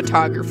huge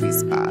photography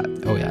spot.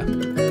 Oh, yeah.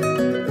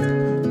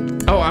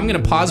 Oh, I'm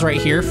going to pause right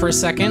here for a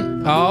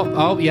second.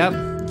 Oh, yep.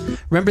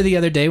 Remember the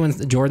other day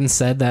when Jordan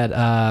said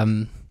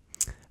that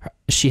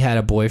she had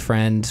a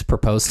boyfriend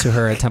propose to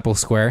her at Temple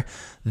Square?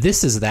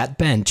 This is that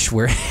bench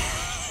where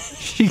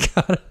she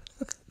got...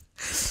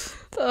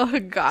 Oh,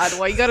 God.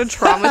 Why you got to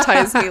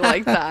traumatize me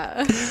like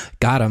that?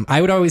 Got him.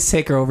 I would always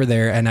take her over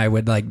there and I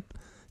would like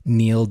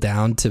kneel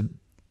down to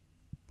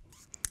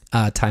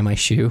tie my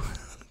shoe.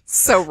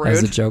 So rude.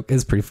 As a joke.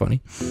 It's pretty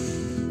funny.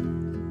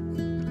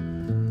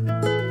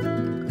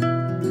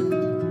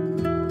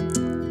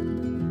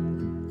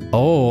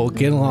 Oh,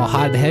 getting a little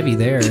hot and heavy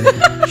there.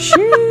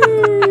 Sheesh.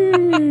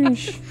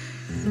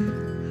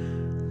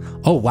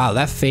 Oh, wow.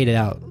 That faded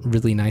out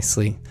really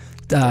nicely.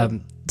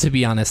 To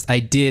be honest, I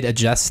did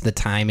adjust the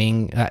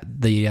timing at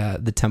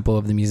the tempo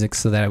of the music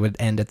so that it would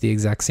end at the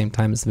exact same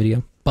time as the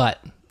video.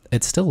 But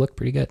it still looked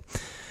pretty good.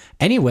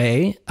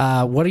 Anyway,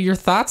 what are your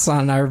thoughts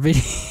on our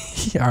video,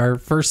 our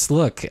first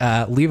look?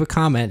 Leave a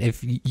comment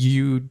if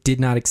you did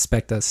not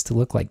expect us to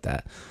look like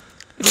that.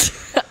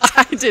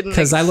 I didn't.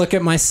 Because I look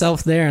at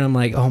myself there and I'm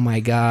like, oh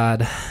my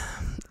God.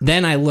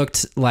 Then I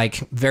looked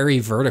like very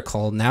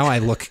vertical. Now I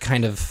look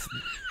kind of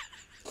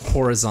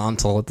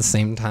horizontal at the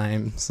same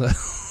time. So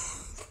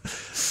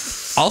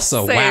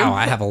also, Same. wow,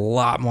 I have a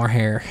lot more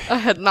hair. I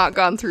had not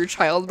gone through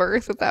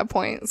childbirth at that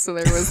point, so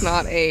there was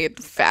not a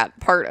fat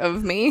part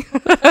of me.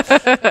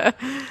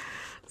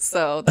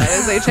 So that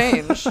is a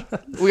change.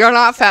 We are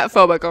not fat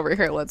phobic over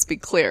here, let's be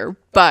clear,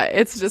 but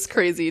it's just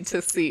crazy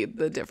to see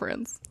the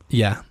difference.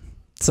 Yeah.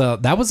 So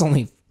that was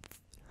only,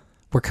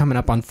 we're coming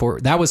up on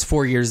that was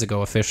 4 years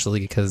ago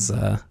officially because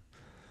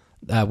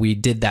we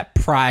did that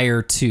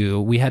prior to,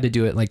 we had to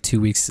do it like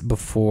 2 weeks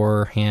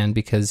beforehand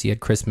because you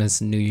had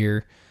Christmas and New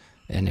Year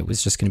and it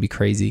was just going to be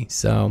crazy.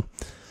 So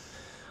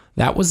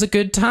that was a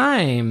good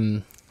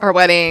time. Our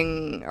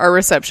wedding, our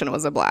reception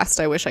was a blast.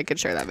 I wish I could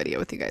share that video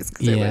with you guys.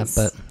 Yeah,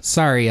 but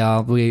sorry,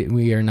 y'all.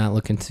 We are not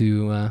looking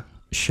to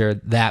share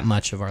that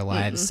much of our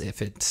lives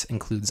if it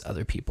includes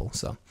other people.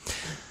 So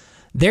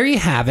there you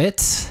have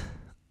it.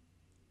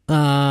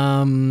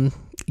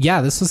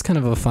 Yeah, this was kind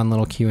of a fun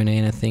little Q&A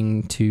and a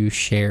thing to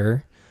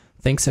share.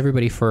 Thanks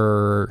everybody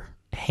for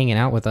hanging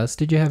out with us.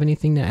 Did you have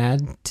anything to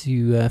add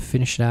to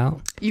finish it out?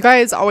 You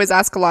guys always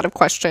ask a lot of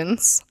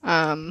questions,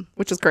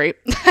 which is great.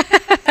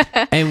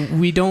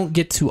 And we don't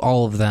get to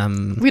all of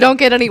them. We don't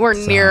get anywhere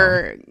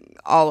near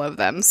all of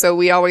them, so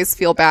we always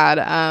feel bad.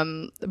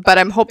 But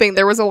I'm hoping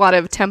there was a lot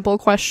of temple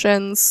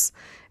questions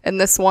in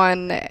this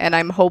one, and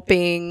I'm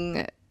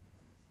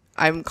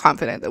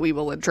confident that we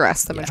will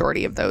address the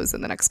majority of those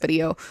in the next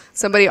video.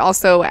 Somebody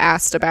also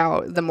asked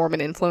about the Mormon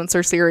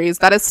Influencer series.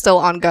 That is still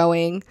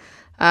ongoing.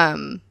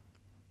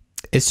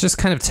 It's just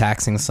kind of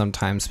taxing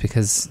sometimes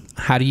because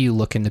how do you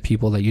look into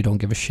people that you don't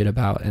give a shit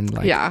about and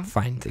like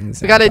find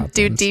things? We got to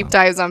do deep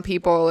dives on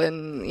people,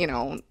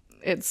 and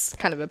it's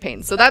kind of a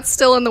pain. So that's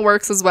still in the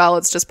works as well.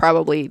 It's just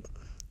probably,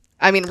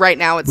 I mean, right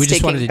now it's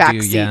taking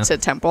backseat to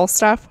temple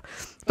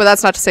stuff, but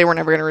that's not to say we're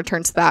never going to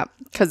return to that,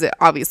 because it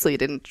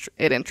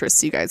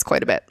interests you guys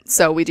quite a bit.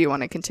 So we do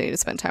want to continue to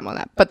spend time on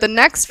that. But the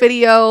next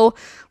video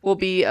will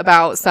be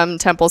about some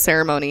temple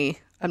ceremony.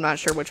 I'm not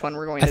sure which one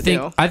we're going to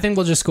do. I think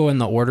we'll just go in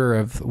the order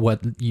of what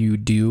you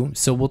do.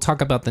 So we'll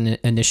talk about the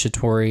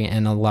initiatory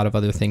and a lot of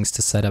other things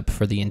to set up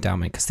for the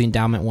endowment, because the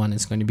endowment one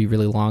is going to be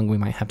really long. We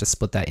might have to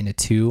split that into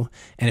two.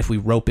 And if we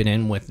rope it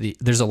in with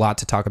there's a lot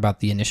to talk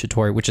about the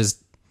initiatory, which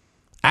is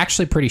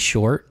actually pretty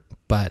short,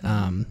 but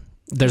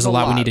there's a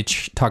lot we need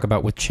to talk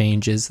about with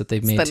changes that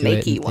they've made to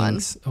it. The one.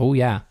 Oh,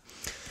 yeah.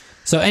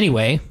 So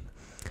anyway,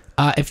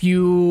 if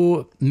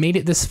you made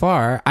it this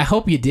far, I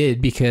hope you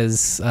did,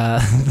 because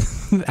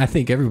I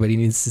think everybody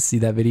needs to see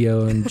that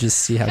video and just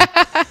see how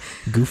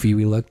goofy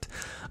we looked.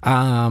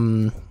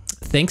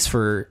 Thanks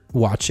for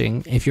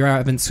watching. If you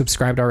haven't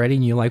subscribed already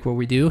and you like what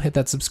we do, hit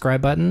that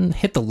subscribe button.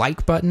 Hit the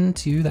like button,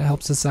 too. That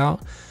helps us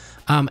out.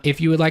 If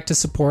you would like to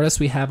support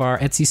us, we have our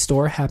Etsy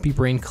store, Happy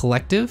Brain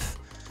Collective,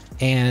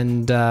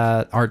 and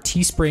our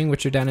Teespring,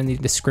 which are down in the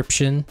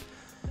description.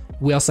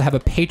 We also have a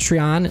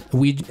Patreon.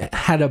 We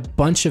had a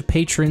bunch of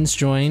patrons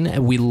join,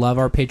 and we love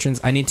our patrons.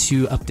 I need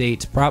to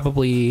update,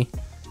 probably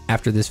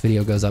after this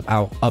video goes up,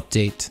 I'll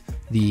update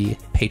the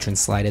patron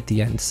slide at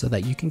the end so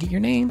that you can get your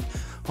name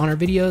on our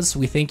videos.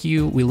 We thank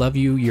you. We love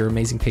you. You're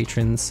amazing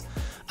patrons.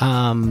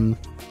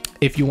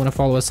 If you want to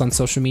follow us on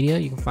social media,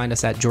 you can find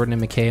us at Jordan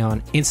and McKay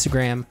on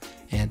Instagram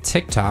and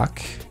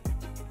TikTok.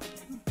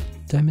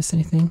 Did I miss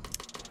anything?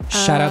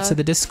 Shout out to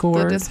the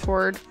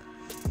Discord.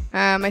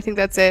 I think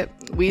that's it.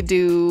 We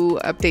do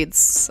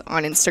updates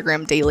on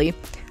Instagram daily,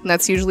 and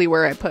that's usually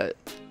where I put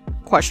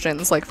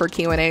questions like for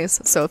Q&As.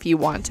 So if you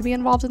want to be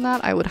involved in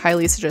that, I would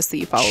highly suggest that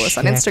you follow us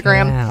on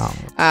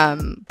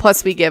Instagram.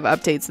 Plus we give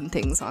updates and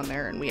things on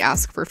there, and we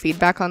ask for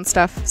feedback on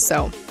stuff.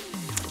 So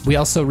we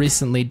also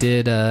recently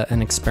did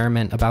an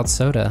experiment about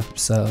soda.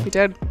 So we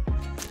did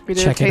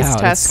check a taste it out.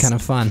 test. It's kind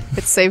of fun.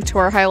 It's saved to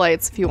our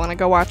highlights if you want to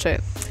go watch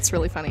it. It's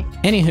really funny.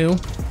 Anywho,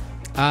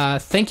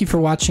 thank you for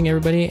watching,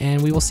 everybody,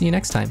 and we will see you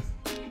next time.